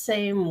in the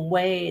same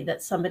way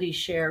that somebody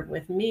shared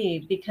with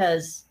me,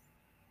 because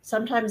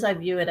sometimes I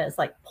view it as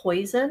like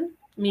poison,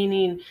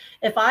 meaning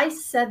if I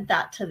said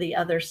that to the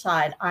other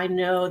side, I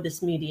know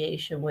this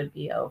mediation would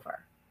be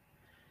over.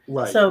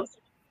 Right. So,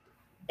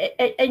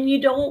 and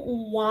you don't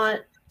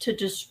want to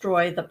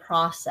destroy the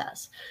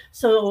process.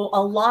 So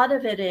a lot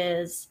of it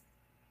is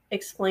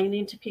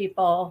explaining to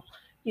people,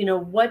 you know,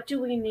 what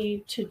do we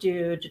need to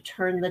do to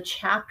turn the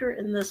chapter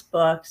in this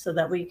book so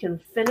that we can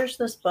finish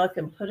this book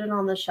and put it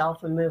on the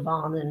shelf and move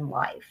on in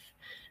life.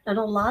 And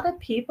a lot of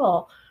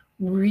people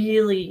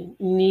really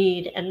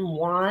need and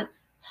want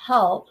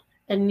help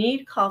and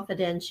need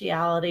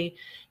confidentiality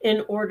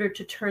in order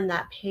to turn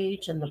that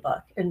page in the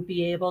book and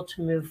be able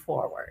to move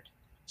forward.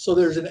 So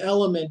there's an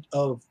element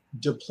of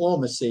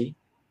diplomacy,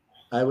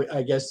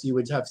 I guess you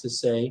would have to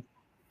say,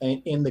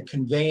 in the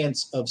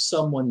conveyance of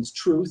someone's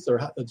truth, or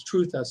the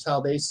truth as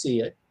how they see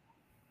it,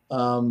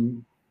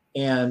 and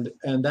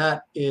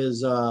that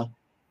is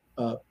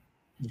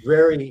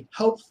very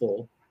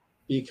helpful,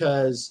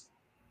 because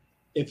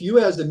if you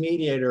as the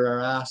mediator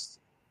are asked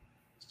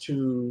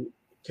to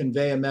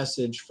convey a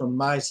message from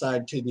my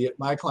side to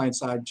my client's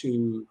side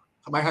to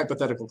my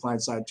hypothetical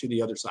client's side to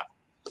the other side,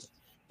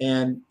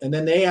 and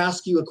then they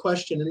ask you a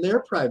question in their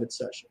private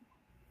session,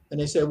 and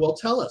they say, well,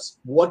 tell us,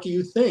 what do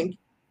you think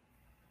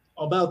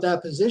about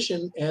that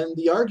position and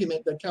the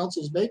argument that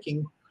counsel's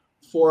making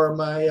for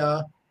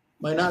my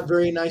not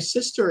very nice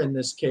sister in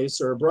this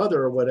case, or a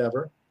brother or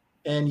whatever?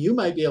 And you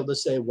might be able to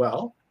say,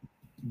 well,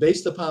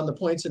 based upon the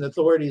points and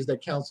authorities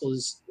that counsel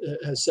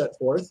has set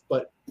forth,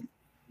 but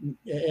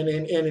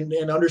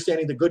and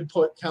understanding the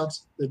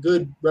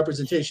good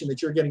representation that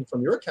you're getting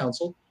from your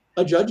counsel,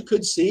 a judge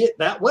could see it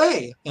that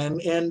way, and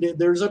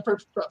there's a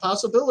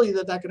possibility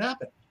that could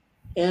happen,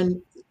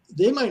 and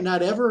they might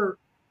not ever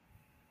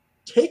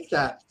take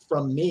that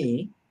from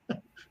me,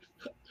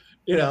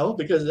 you know,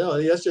 because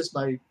that's just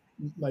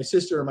my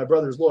sister or my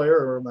brother's lawyer,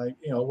 or my,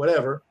 you know,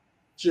 whatever.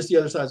 It's just the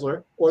other side's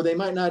lawyer. Or they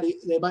might not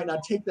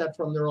take that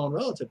from their own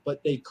relative,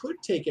 but they could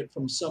take it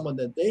from someone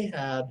that they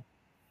had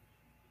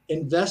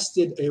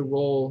invested a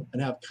role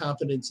and have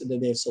confidence in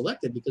that they've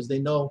selected, because they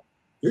know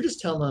you're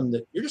just telling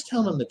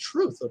them the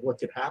truth of what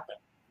could happen.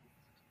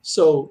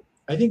 So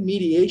I think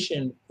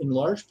mediation, in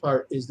large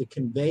part, is the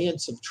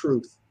conveyance of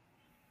truth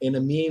in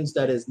a means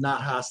that is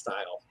not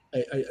hostile,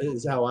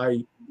 is how I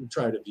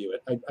try to view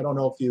it. I don't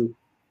know if you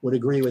would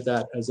agree with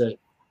that as a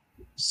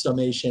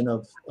summation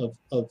of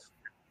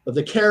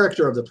the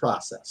character of the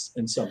process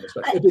in some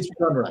respects, if it's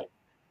done right.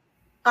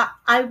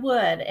 I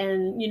would.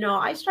 And, you know,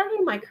 I started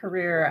my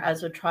career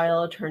as a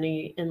trial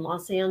attorney in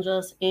Los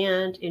Angeles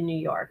and in New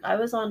York. I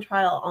was on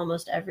trial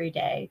almost every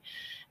day.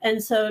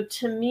 And so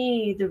to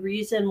me, the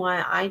reason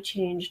why I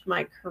changed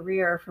my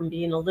career from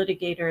being a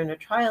litigator and a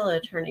trial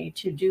attorney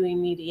to doing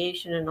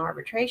mediation and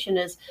arbitration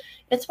is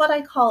it's what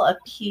I call a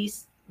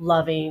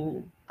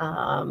peace-loving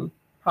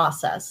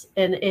process.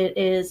 And it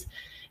is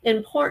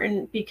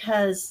important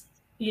because,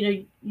 you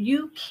know,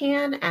 you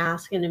can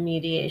ask in a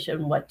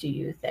mediation, what do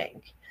you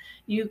think?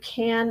 You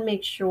can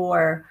make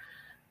sure,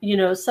 you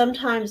know,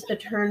 sometimes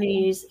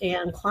attorneys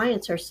and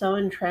clients are so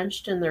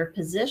entrenched in their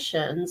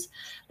positions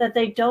that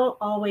they don't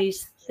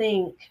always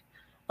think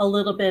a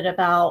little bit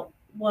about,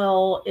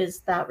 well, is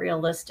that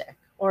realistic?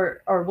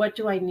 Or what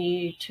do I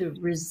need to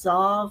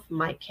resolve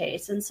my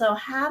case? And so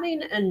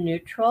having a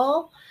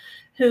neutral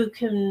who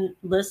can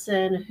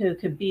listen, who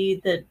could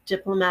be the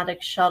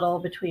diplomatic shuttle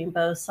between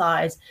both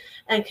sides,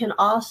 and can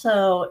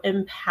also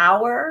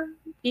empower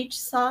each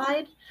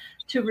side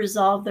to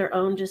resolve their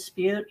own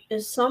dispute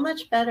is so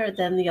much better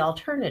than the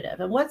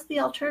alternative. And what's the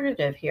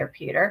alternative here,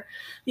 Peter?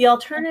 The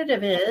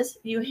alternative is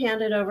you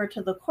hand it over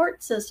to the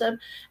court system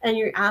and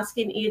you're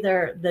asking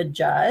either the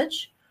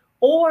judge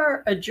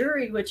or a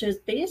jury, which is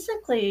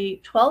basically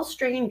 12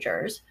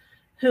 strangers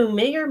who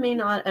may or may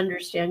not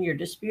understand your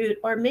dispute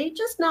or may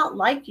just not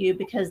like you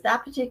because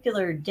that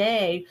particular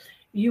day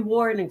you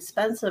wore an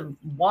expensive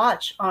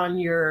watch on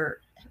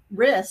your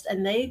wrist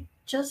and they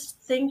just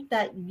think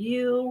that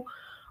you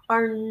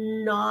are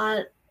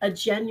not a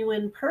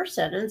genuine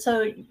person. And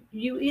so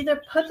you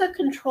either put the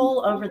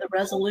control over the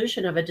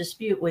resolution of a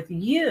dispute with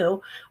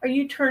you, or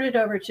you turn it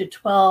over to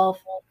 12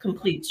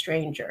 complete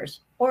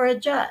strangers or a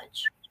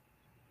judge.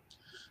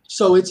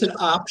 So it's an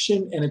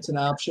option, and it's an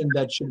option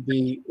that should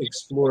be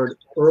explored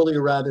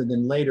earlier rather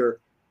than later.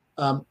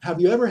 Have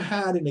you ever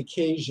had an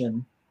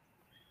occasion,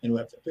 and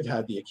we've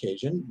had the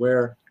occasion,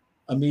 where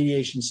a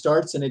mediation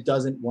starts and it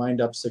doesn't wind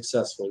up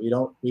successful?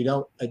 We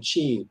don't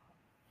achieve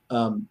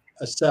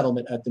a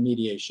settlement at the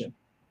mediation.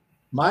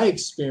 My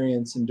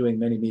experience in doing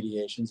many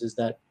mediations is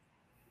that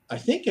I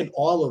think in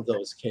all of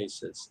those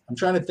cases, I'm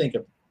trying to think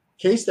of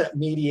a case that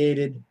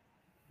mediated,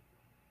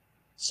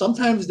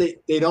 sometimes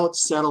they don't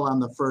settle on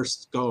the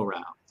first go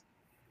around,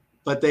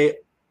 but they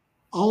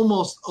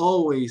almost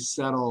always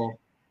settle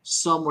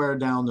somewhere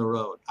down the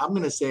road. I'm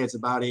going to say it's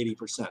about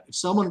 80%. If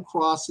someone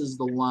crosses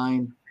the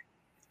line,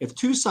 if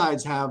two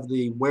sides have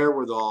the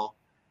wherewithal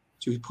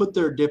to put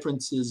their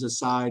differences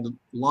aside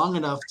long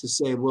enough to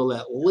say, we'll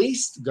at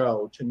least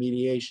go to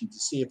mediation to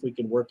see if we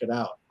can work it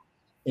out.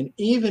 And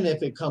even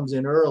if it comes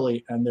in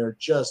early and they're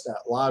just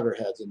at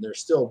loggerheads and they're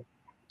still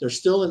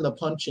in the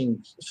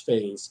punching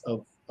phase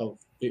of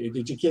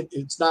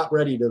it's not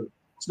ready to,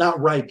 it's not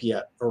ripe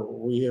yet, or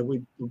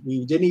we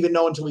didn't even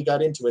know until we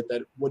got into it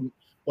that it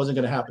wasn't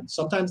going to happen.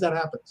 Sometimes that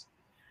happens.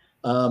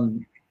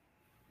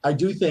 I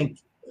do think,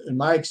 in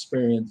my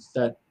experience,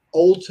 that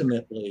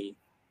ultimately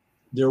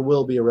there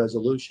will be a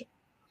resolution.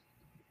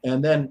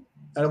 And then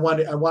I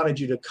wanted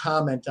you to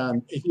comment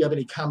on, if you have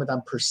any comment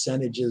on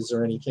percentages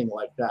or anything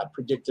like that,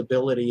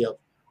 predictability of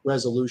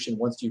resolution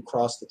once you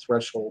cross the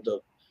threshold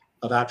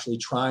of actually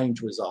trying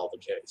to resolve a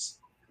case.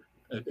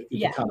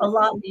 Yeah, a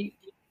lot.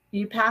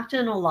 You packed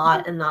in a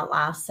lot in that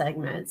last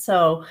segment.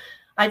 So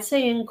I'd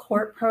say in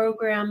court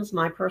programs,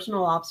 my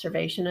personal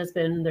observation has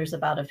been there's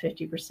about a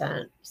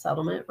 50%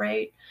 settlement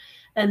rate.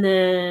 And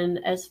then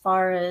as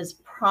far as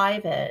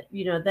private,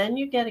 then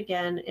you get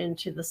again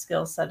into the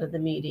skill set of the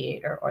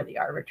mediator or the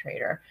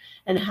arbitrator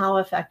and how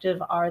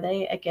effective are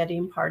they at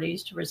getting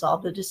parties to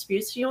resolve the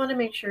disputes. So you want to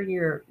make sure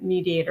your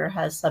mediator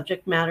has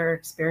subject matter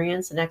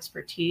experience and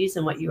expertise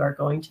in what you are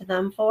going to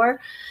them for.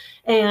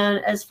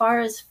 And as far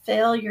as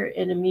failure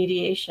in a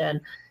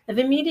mediation, if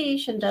a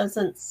mediation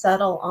doesn't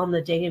settle on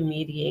the day of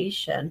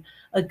mediation,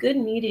 a good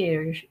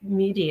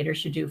mediator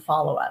should do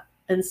follow-up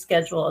and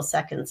schedule a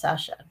second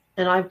session.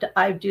 And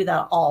I do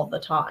that all the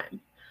time.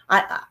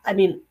 I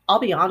mean, I'll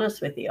be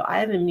honest with you. I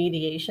have a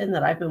mediation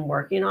that I've been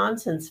working on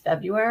since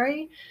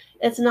February.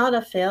 It's not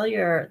a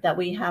failure that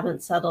we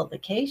haven't settled the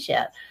case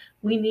yet.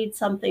 We need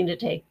something to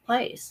take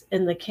place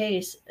in the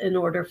case in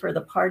order for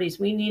the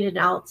parties. We need an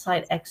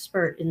outside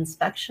expert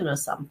inspection of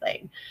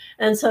something.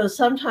 And so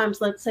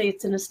sometimes, let's say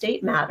it's an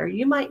estate matter,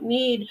 you might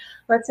need,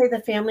 let's say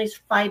the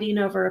family's fighting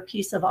over a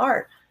piece of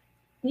art.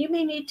 You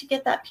may need to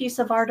get that piece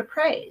of art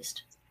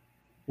appraised.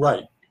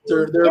 Right.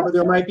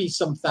 There might be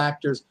some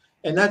factors.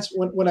 And that's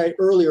when I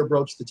earlier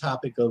broached the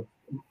topic of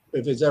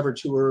if it's ever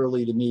too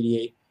early to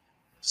mediate,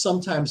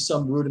 sometimes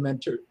some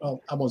rudimentary,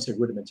 I won't say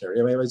rudimentary,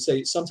 I would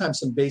say sometimes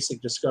some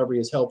basic discovery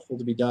is helpful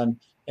to be done,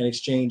 an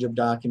exchange of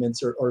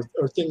documents or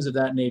things of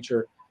that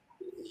nature.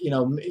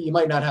 You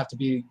might not have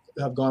to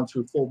have gone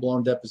through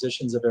full-blown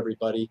depositions of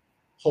everybody.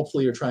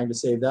 Hopefully you're trying to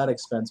save that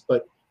expense,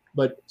 but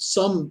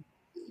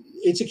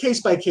it's a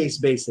case-by-case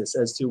basis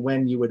as to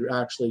when you would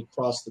actually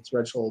cross the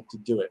threshold to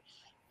do it.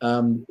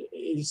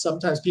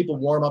 Sometimes people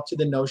warm up to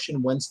the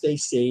notion once they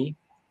see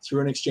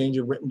through an exchange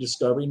of written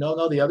discovery,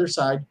 no, the other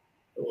side,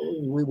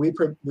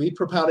 we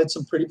propounded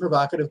some pretty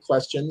provocative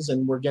questions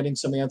and we're getting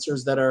some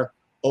answers that are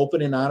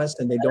open and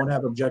honest and they don't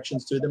have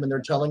objections to them and they're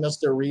telling us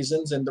their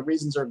reasons and the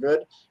reasons are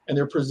good and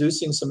they're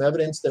producing some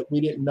evidence that we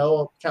didn't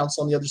know,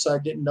 counsel on the other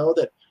side didn't know,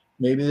 that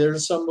maybe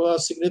there's some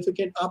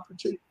significant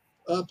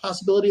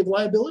possibility of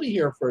liability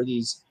here for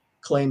these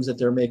claims that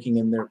they're making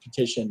in their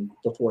petition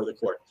before the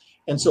court.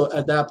 And so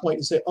at that point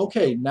you say,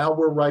 okay, now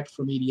we're ripe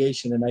for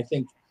mediation. And I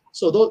think,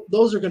 so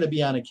those are going to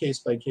be on a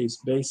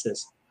case-by-case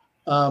basis.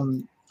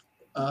 I'd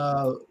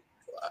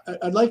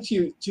like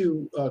you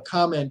to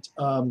comment,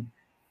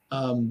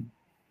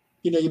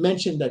 you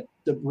mentioned that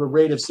the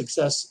rate of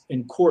success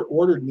in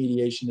court-ordered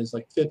mediation is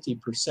like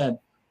 50%.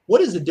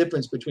 What is the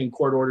difference between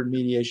court-ordered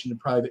mediation and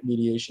private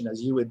mediation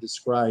as you would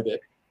describe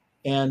it?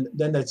 And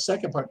then that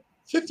second part,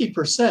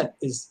 50%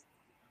 is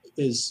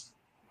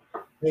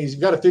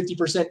You've got a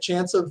 50%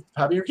 chance of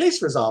having your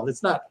case resolved.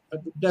 It's not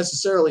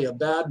necessarily a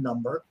bad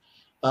number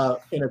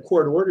in a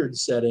court-ordered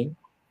setting.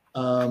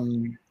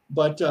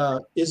 But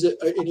is it,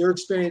 in your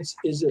experience,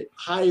 is it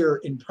higher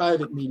in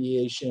private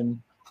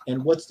mediation?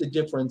 And what's the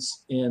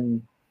difference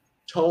in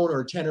tone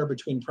or tenor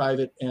between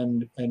private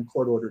and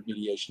court-ordered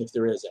mediation, if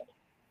there is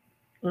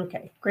any?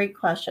 Okay, great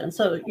question.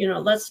 So,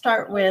 let's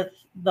start with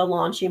the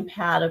launching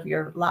pad of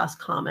your last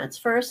comments.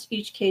 First,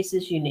 each case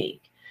is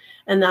unique.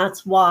 And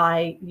that's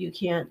why you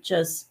can't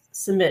just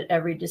submit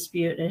every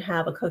dispute and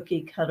have a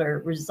cookie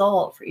cutter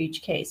result for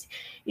each case.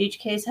 Each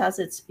case has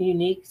its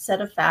unique set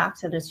of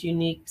facts and its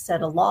unique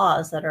set of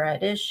laws that are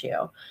at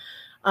issue.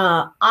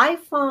 I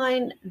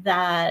find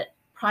that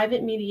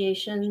private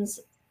mediations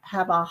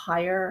have a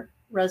higher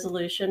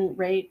resolution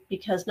rate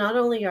because not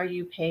only are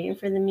you paying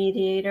for the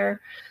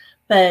mediator,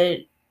 but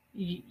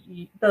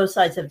both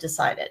sides have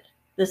decided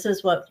this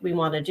is what we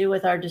want to do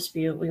with our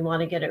dispute. We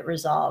want to get it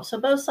resolved. So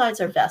both sides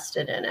are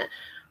vested in it.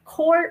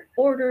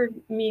 Court-ordered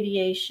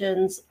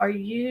mediations are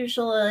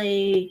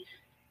usually,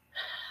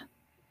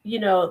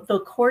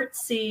 the court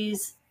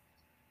sees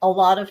a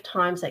lot of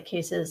times that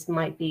cases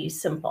might be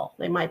simple.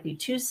 They might be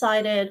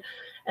two-sided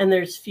and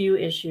there's few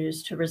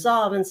issues to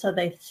resolve. And so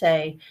they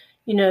say,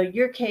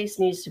 your case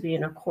needs to be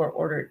in a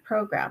court-ordered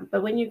program.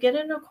 But when you get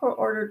in a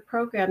court-ordered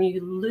program,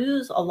 you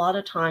lose a lot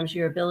of times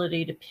your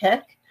ability to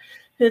pick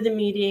who the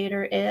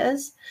mediator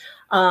is.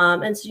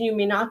 And so you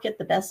may not get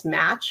the best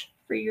match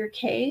for your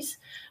case,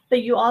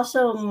 but you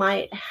also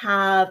might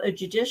have a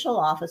judicial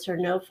officer,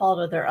 no fault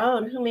of their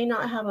own, who may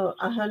not have a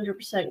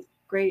 100%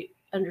 great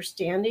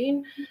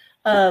understanding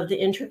of the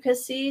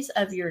intricacies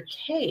of your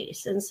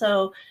case. And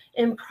so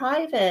in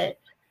private,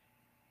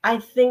 I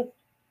think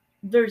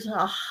there's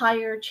a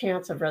higher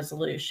chance of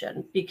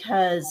resolution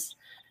because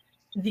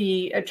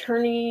the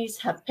attorneys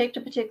have picked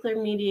a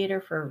particular mediator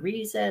for a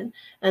reason,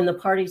 and the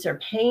parties are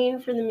paying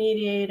for the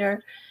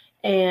mediator.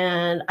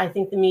 And I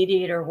think the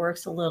mediator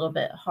works a little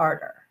bit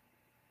harder.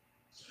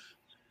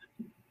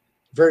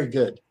 Very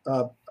good.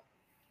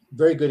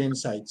 Very good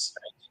insights.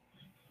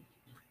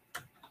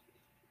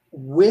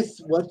 With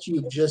what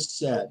you've just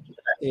said,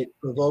 it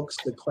provokes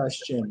the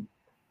question,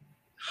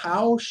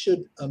 how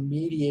should a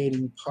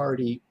mediating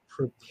party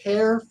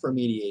prepare for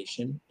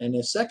mediation? And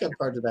the second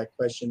part of that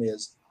question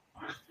is,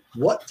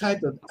 what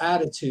type of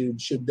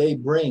attitude should they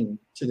bring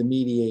to the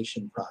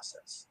mediation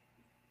process?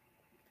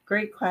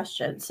 Great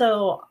question.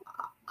 So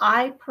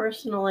I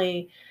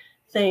personally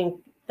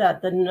think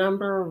that the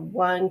number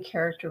one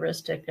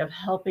characteristic of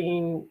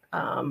helping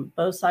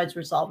both sides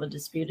resolve a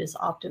dispute is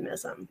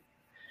optimism.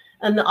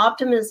 And the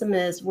optimism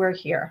is we're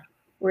here.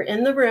 We're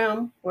in the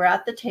room. We're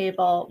at the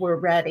table. We're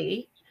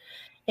ready.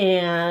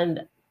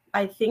 And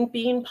I think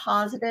being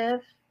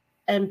positive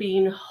and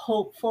being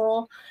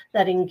hopeful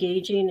that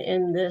engaging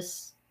in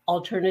this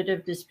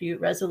alternative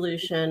dispute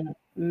resolution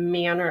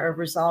manner of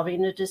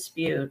resolving a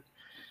dispute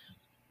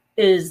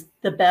is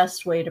the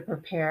best way to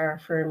prepare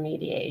for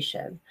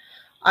mediation.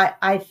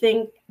 I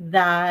think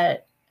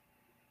that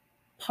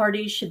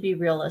parties should be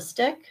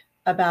realistic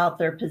about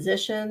their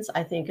positions.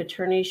 I think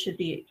attorneys should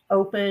be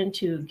open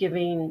to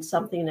giving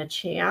something a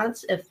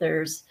chance. If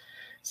there's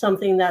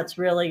something that's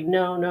really,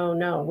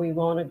 no, we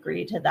won't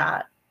agree to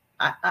that.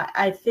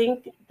 I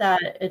think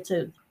that it's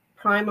a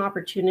prime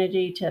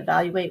opportunity to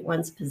evaluate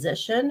one's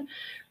position,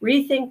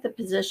 rethink the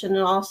position,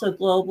 and also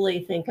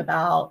globally think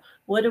about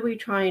what are we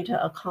trying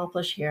to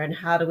accomplish here and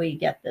how do we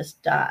get this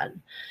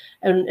done?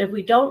 And if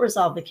we don't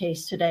resolve the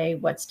case today,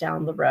 what's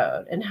down the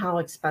road and how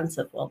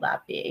expensive will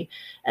that be?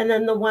 And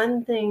then the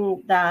one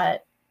thing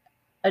that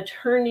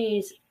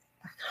attorneys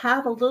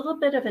have a little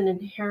bit of an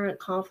inherent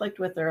conflict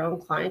with their own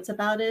clients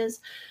about is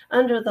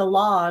under the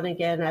law. And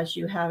again, as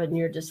you have in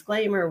your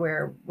disclaimer,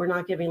 where we're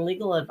not giving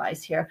legal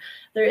advice here,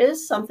 there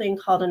is something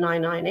called a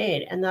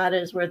 998. And that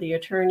is where the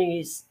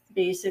attorneys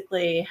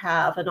basically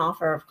have an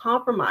offer of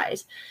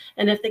compromise.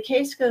 And if the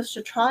case goes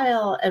to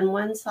trial and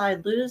one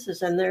side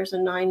loses and there's a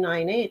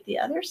 998, the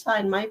other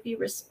side might be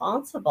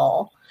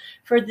responsible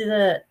for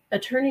the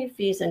attorney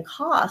fees and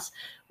costs,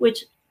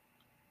 which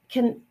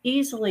can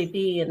easily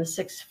be in the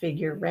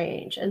six-figure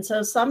range. And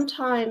so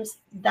sometimes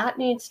that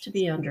needs to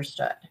be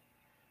understood.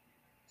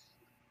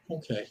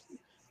 Okay.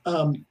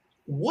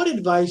 What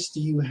advice do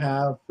you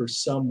have for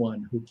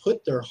someone who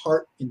put their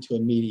heart into a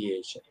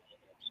mediation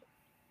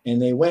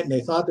and they went and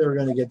they thought they were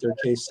going to get their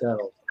case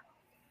settled,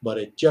 but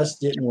it just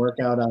didn't work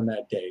out on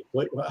that day?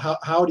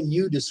 How do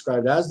you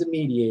describe, as the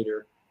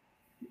mediator,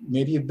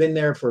 maybe you've been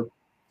there for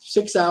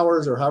 6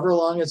 hours or however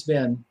long it's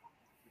been,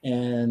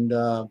 and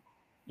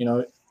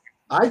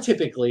I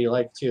typically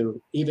like to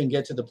even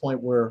get to the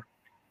point where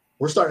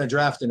we're starting to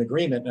draft an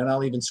agreement, and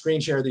I'll even screen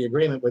share the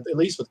agreement with, at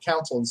least with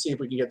counsel, and see if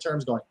we can get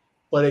terms going.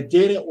 But it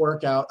didn't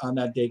work out on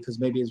that day because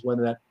maybe it's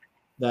when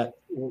that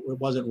it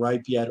wasn't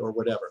ripe yet or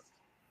whatever.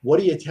 What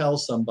do you tell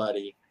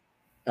somebody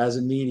as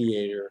a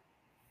mediator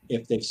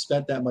if they've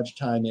spent that much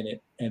time in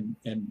it and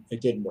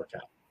it didn't work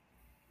out?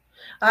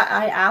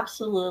 I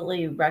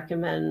absolutely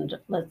recommend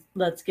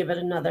let's give it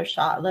another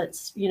shot.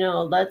 Let's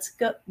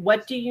go.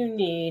 What do you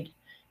need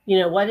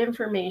What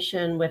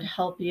information would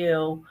help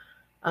you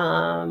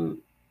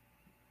come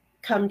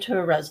to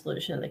a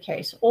resolution of the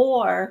case?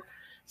 Or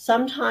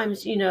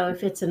sometimes,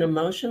 if it's an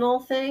emotional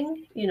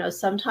thing,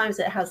 sometimes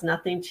it has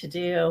nothing to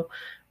do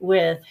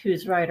with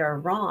who's right or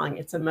wrong.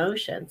 It's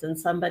emotions. And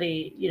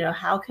somebody,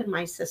 how can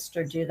my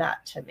sister do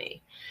that to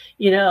me?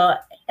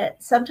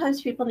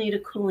 Sometimes people need a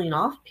cooling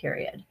off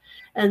period.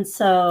 And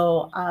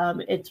so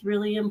it's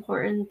really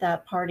important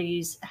that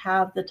parties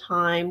have the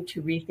time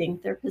to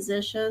rethink their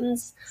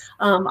positions.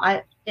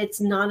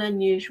 It's not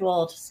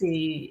unusual to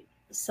see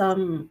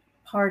some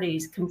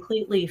parties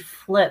completely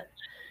flip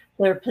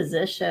their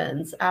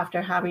positions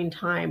after having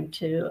time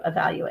to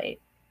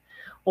evaluate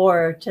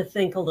or to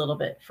think a little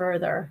bit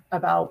further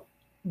about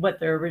what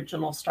their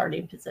original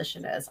starting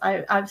position is.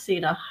 I've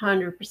seen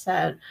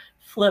 100%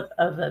 flip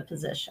of a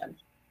position.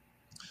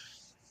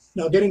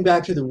 Now, getting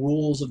back to the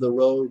rules of the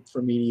road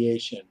for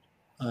mediation,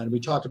 and we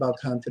talked about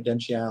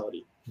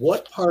confidentiality.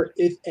 What part,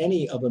 if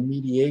any, of a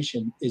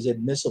mediation is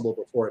admissible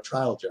before a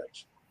trial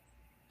judge?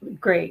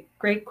 Great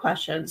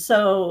question.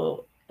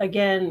 So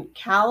again,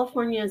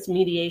 California's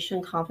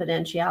mediation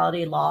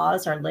confidentiality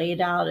laws are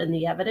laid out in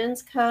the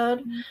evidence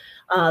code.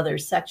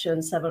 There's section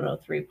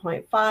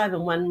 703.5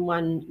 and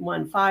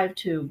 1115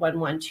 to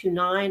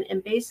 1129.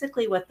 And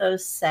basically what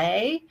those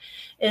say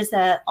is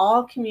that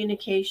all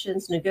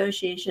communications,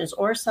 negotiations,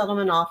 or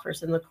settlement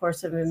offers in the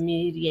course of a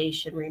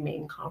mediation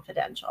remain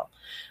confidential,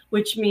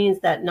 which means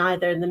that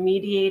neither the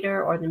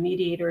mediator or the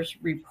mediator's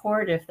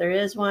report, if there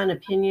is one,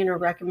 opinion or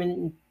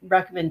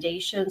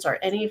recommendations or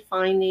any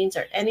findings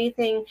or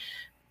anything,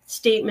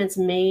 statements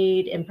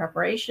made in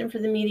preparation for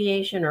the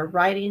mediation or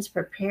writings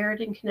prepared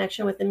in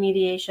connection with the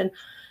mediation,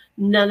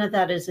 none of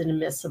that is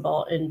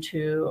admissible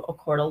into a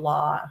court of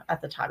law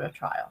at the time of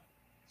trial.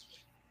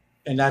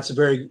 And that's a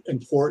very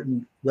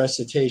important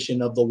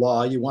recitation of the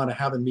law. You want to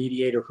have a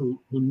mediator who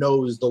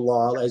knows the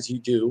law, as you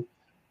do.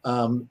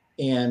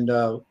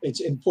 It's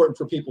important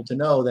for people to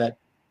know that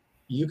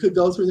you could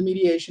go through the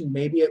mediation.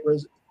 Maybe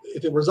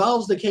if it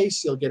resolves the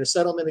case, you'll get a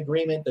settlement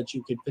agreement that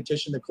you could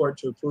petition the court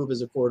to approve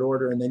as a court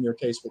order, and then your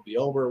case will be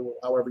over,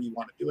 however you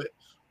want to do it.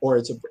 Or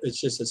it's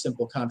just a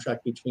simple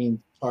contract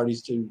between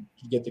parties to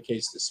get the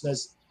case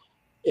dismissed.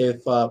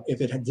 If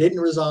it didn't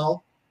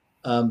resolve,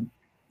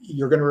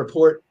 you're going to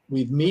report,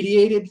 we've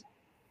mediated,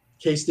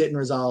 case didn't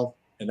resolve,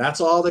 and that's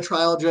all the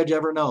trial judge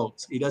ever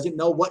knows. He doesn't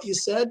know what you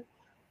said,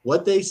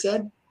 what they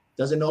said,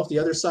 doesn't know if the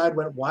other side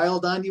went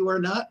wild on you or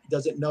not,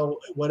 doesn't know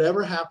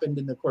whatever happened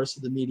in the course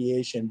of the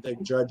mediation. The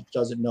judge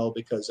doesn't know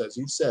because, as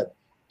you said,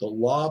 the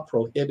law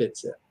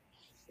prohibits it.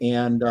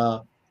 And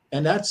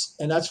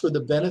that's for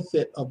the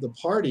benefit of the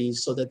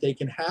parties so that they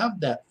can have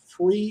that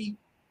free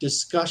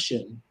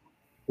discussion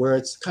where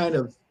it's kind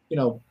of,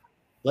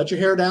 let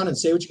your hair down and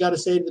say what you got to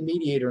say to the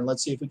mediator and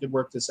let's see if we could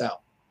work this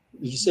out.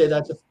 Did you say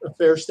that's a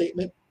fair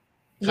statement?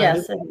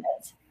 Yes, it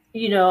is.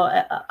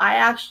 I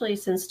actually,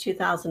 since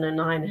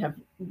 2009, have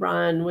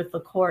run with the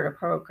court a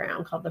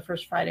program called the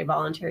First Friday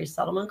Voluntary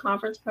Settlement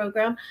Conference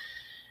Program.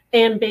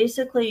 And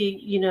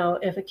basically,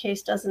 if a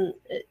case doesn't,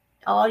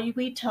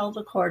 we tell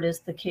the court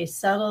is the case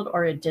settled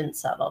or it didn't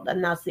settle.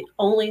 And that's the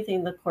only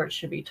thing the court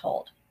should be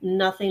told,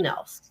 nothing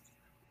else.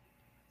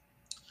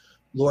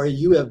 Lori,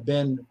 you have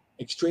been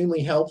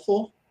extremely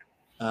helpful.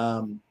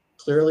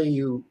 Clearly,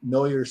 you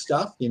know your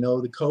stuff. You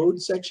know the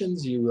code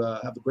sections. You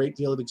have a great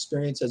deal of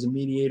experience as a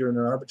mediator and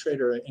an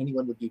arbitrator.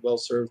 Anyone would be well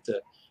served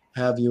to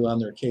have you on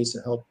their case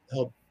and help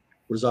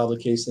resolve the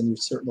case. And you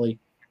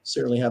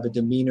certainly have a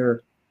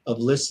demeanor of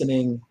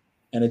listening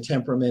and a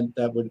temperament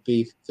that would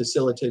be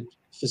facilitate,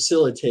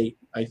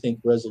 I think,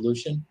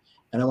 resolution.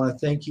 And I want to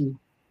thank you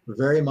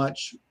very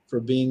much for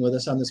being with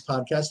us on this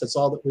podcast. That's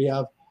all that we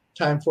have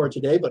time for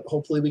today, but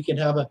hopefully we can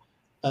have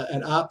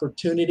an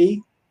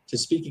opportunity to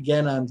speak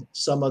again on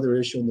some other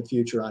issue in the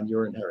future on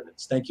your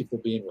inheritance. Thank you for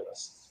being with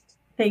us.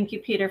 Thank you,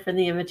 Peter, for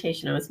the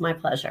invitation. It was my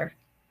pleasure.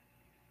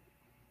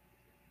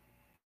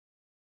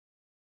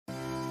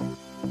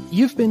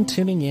 You've been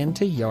tuning in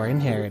to Your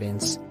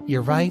Inheritance,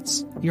 your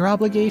rights, your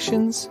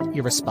obligations,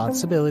 your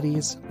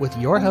responsibilities with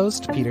your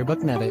host, Peter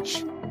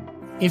Buknevich.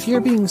 If you're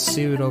being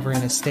sued over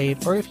an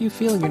estate or if you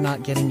feel you're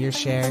not getting your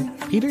share,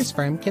 Peter's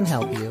firm can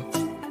help you.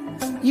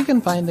 You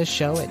can find the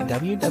show at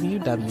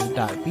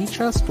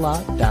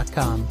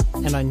www.betrustlaw.com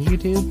and on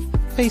YouTube,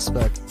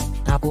 Facebook,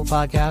 Apple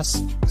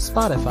Podcasts,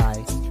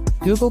 Spotify,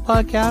 Google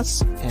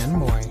Podcasts, and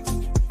more.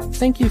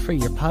 Thank you for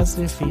your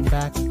positive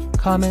feedback,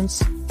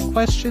 comments,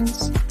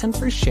 questions, and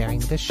for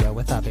sharing the show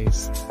with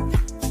others.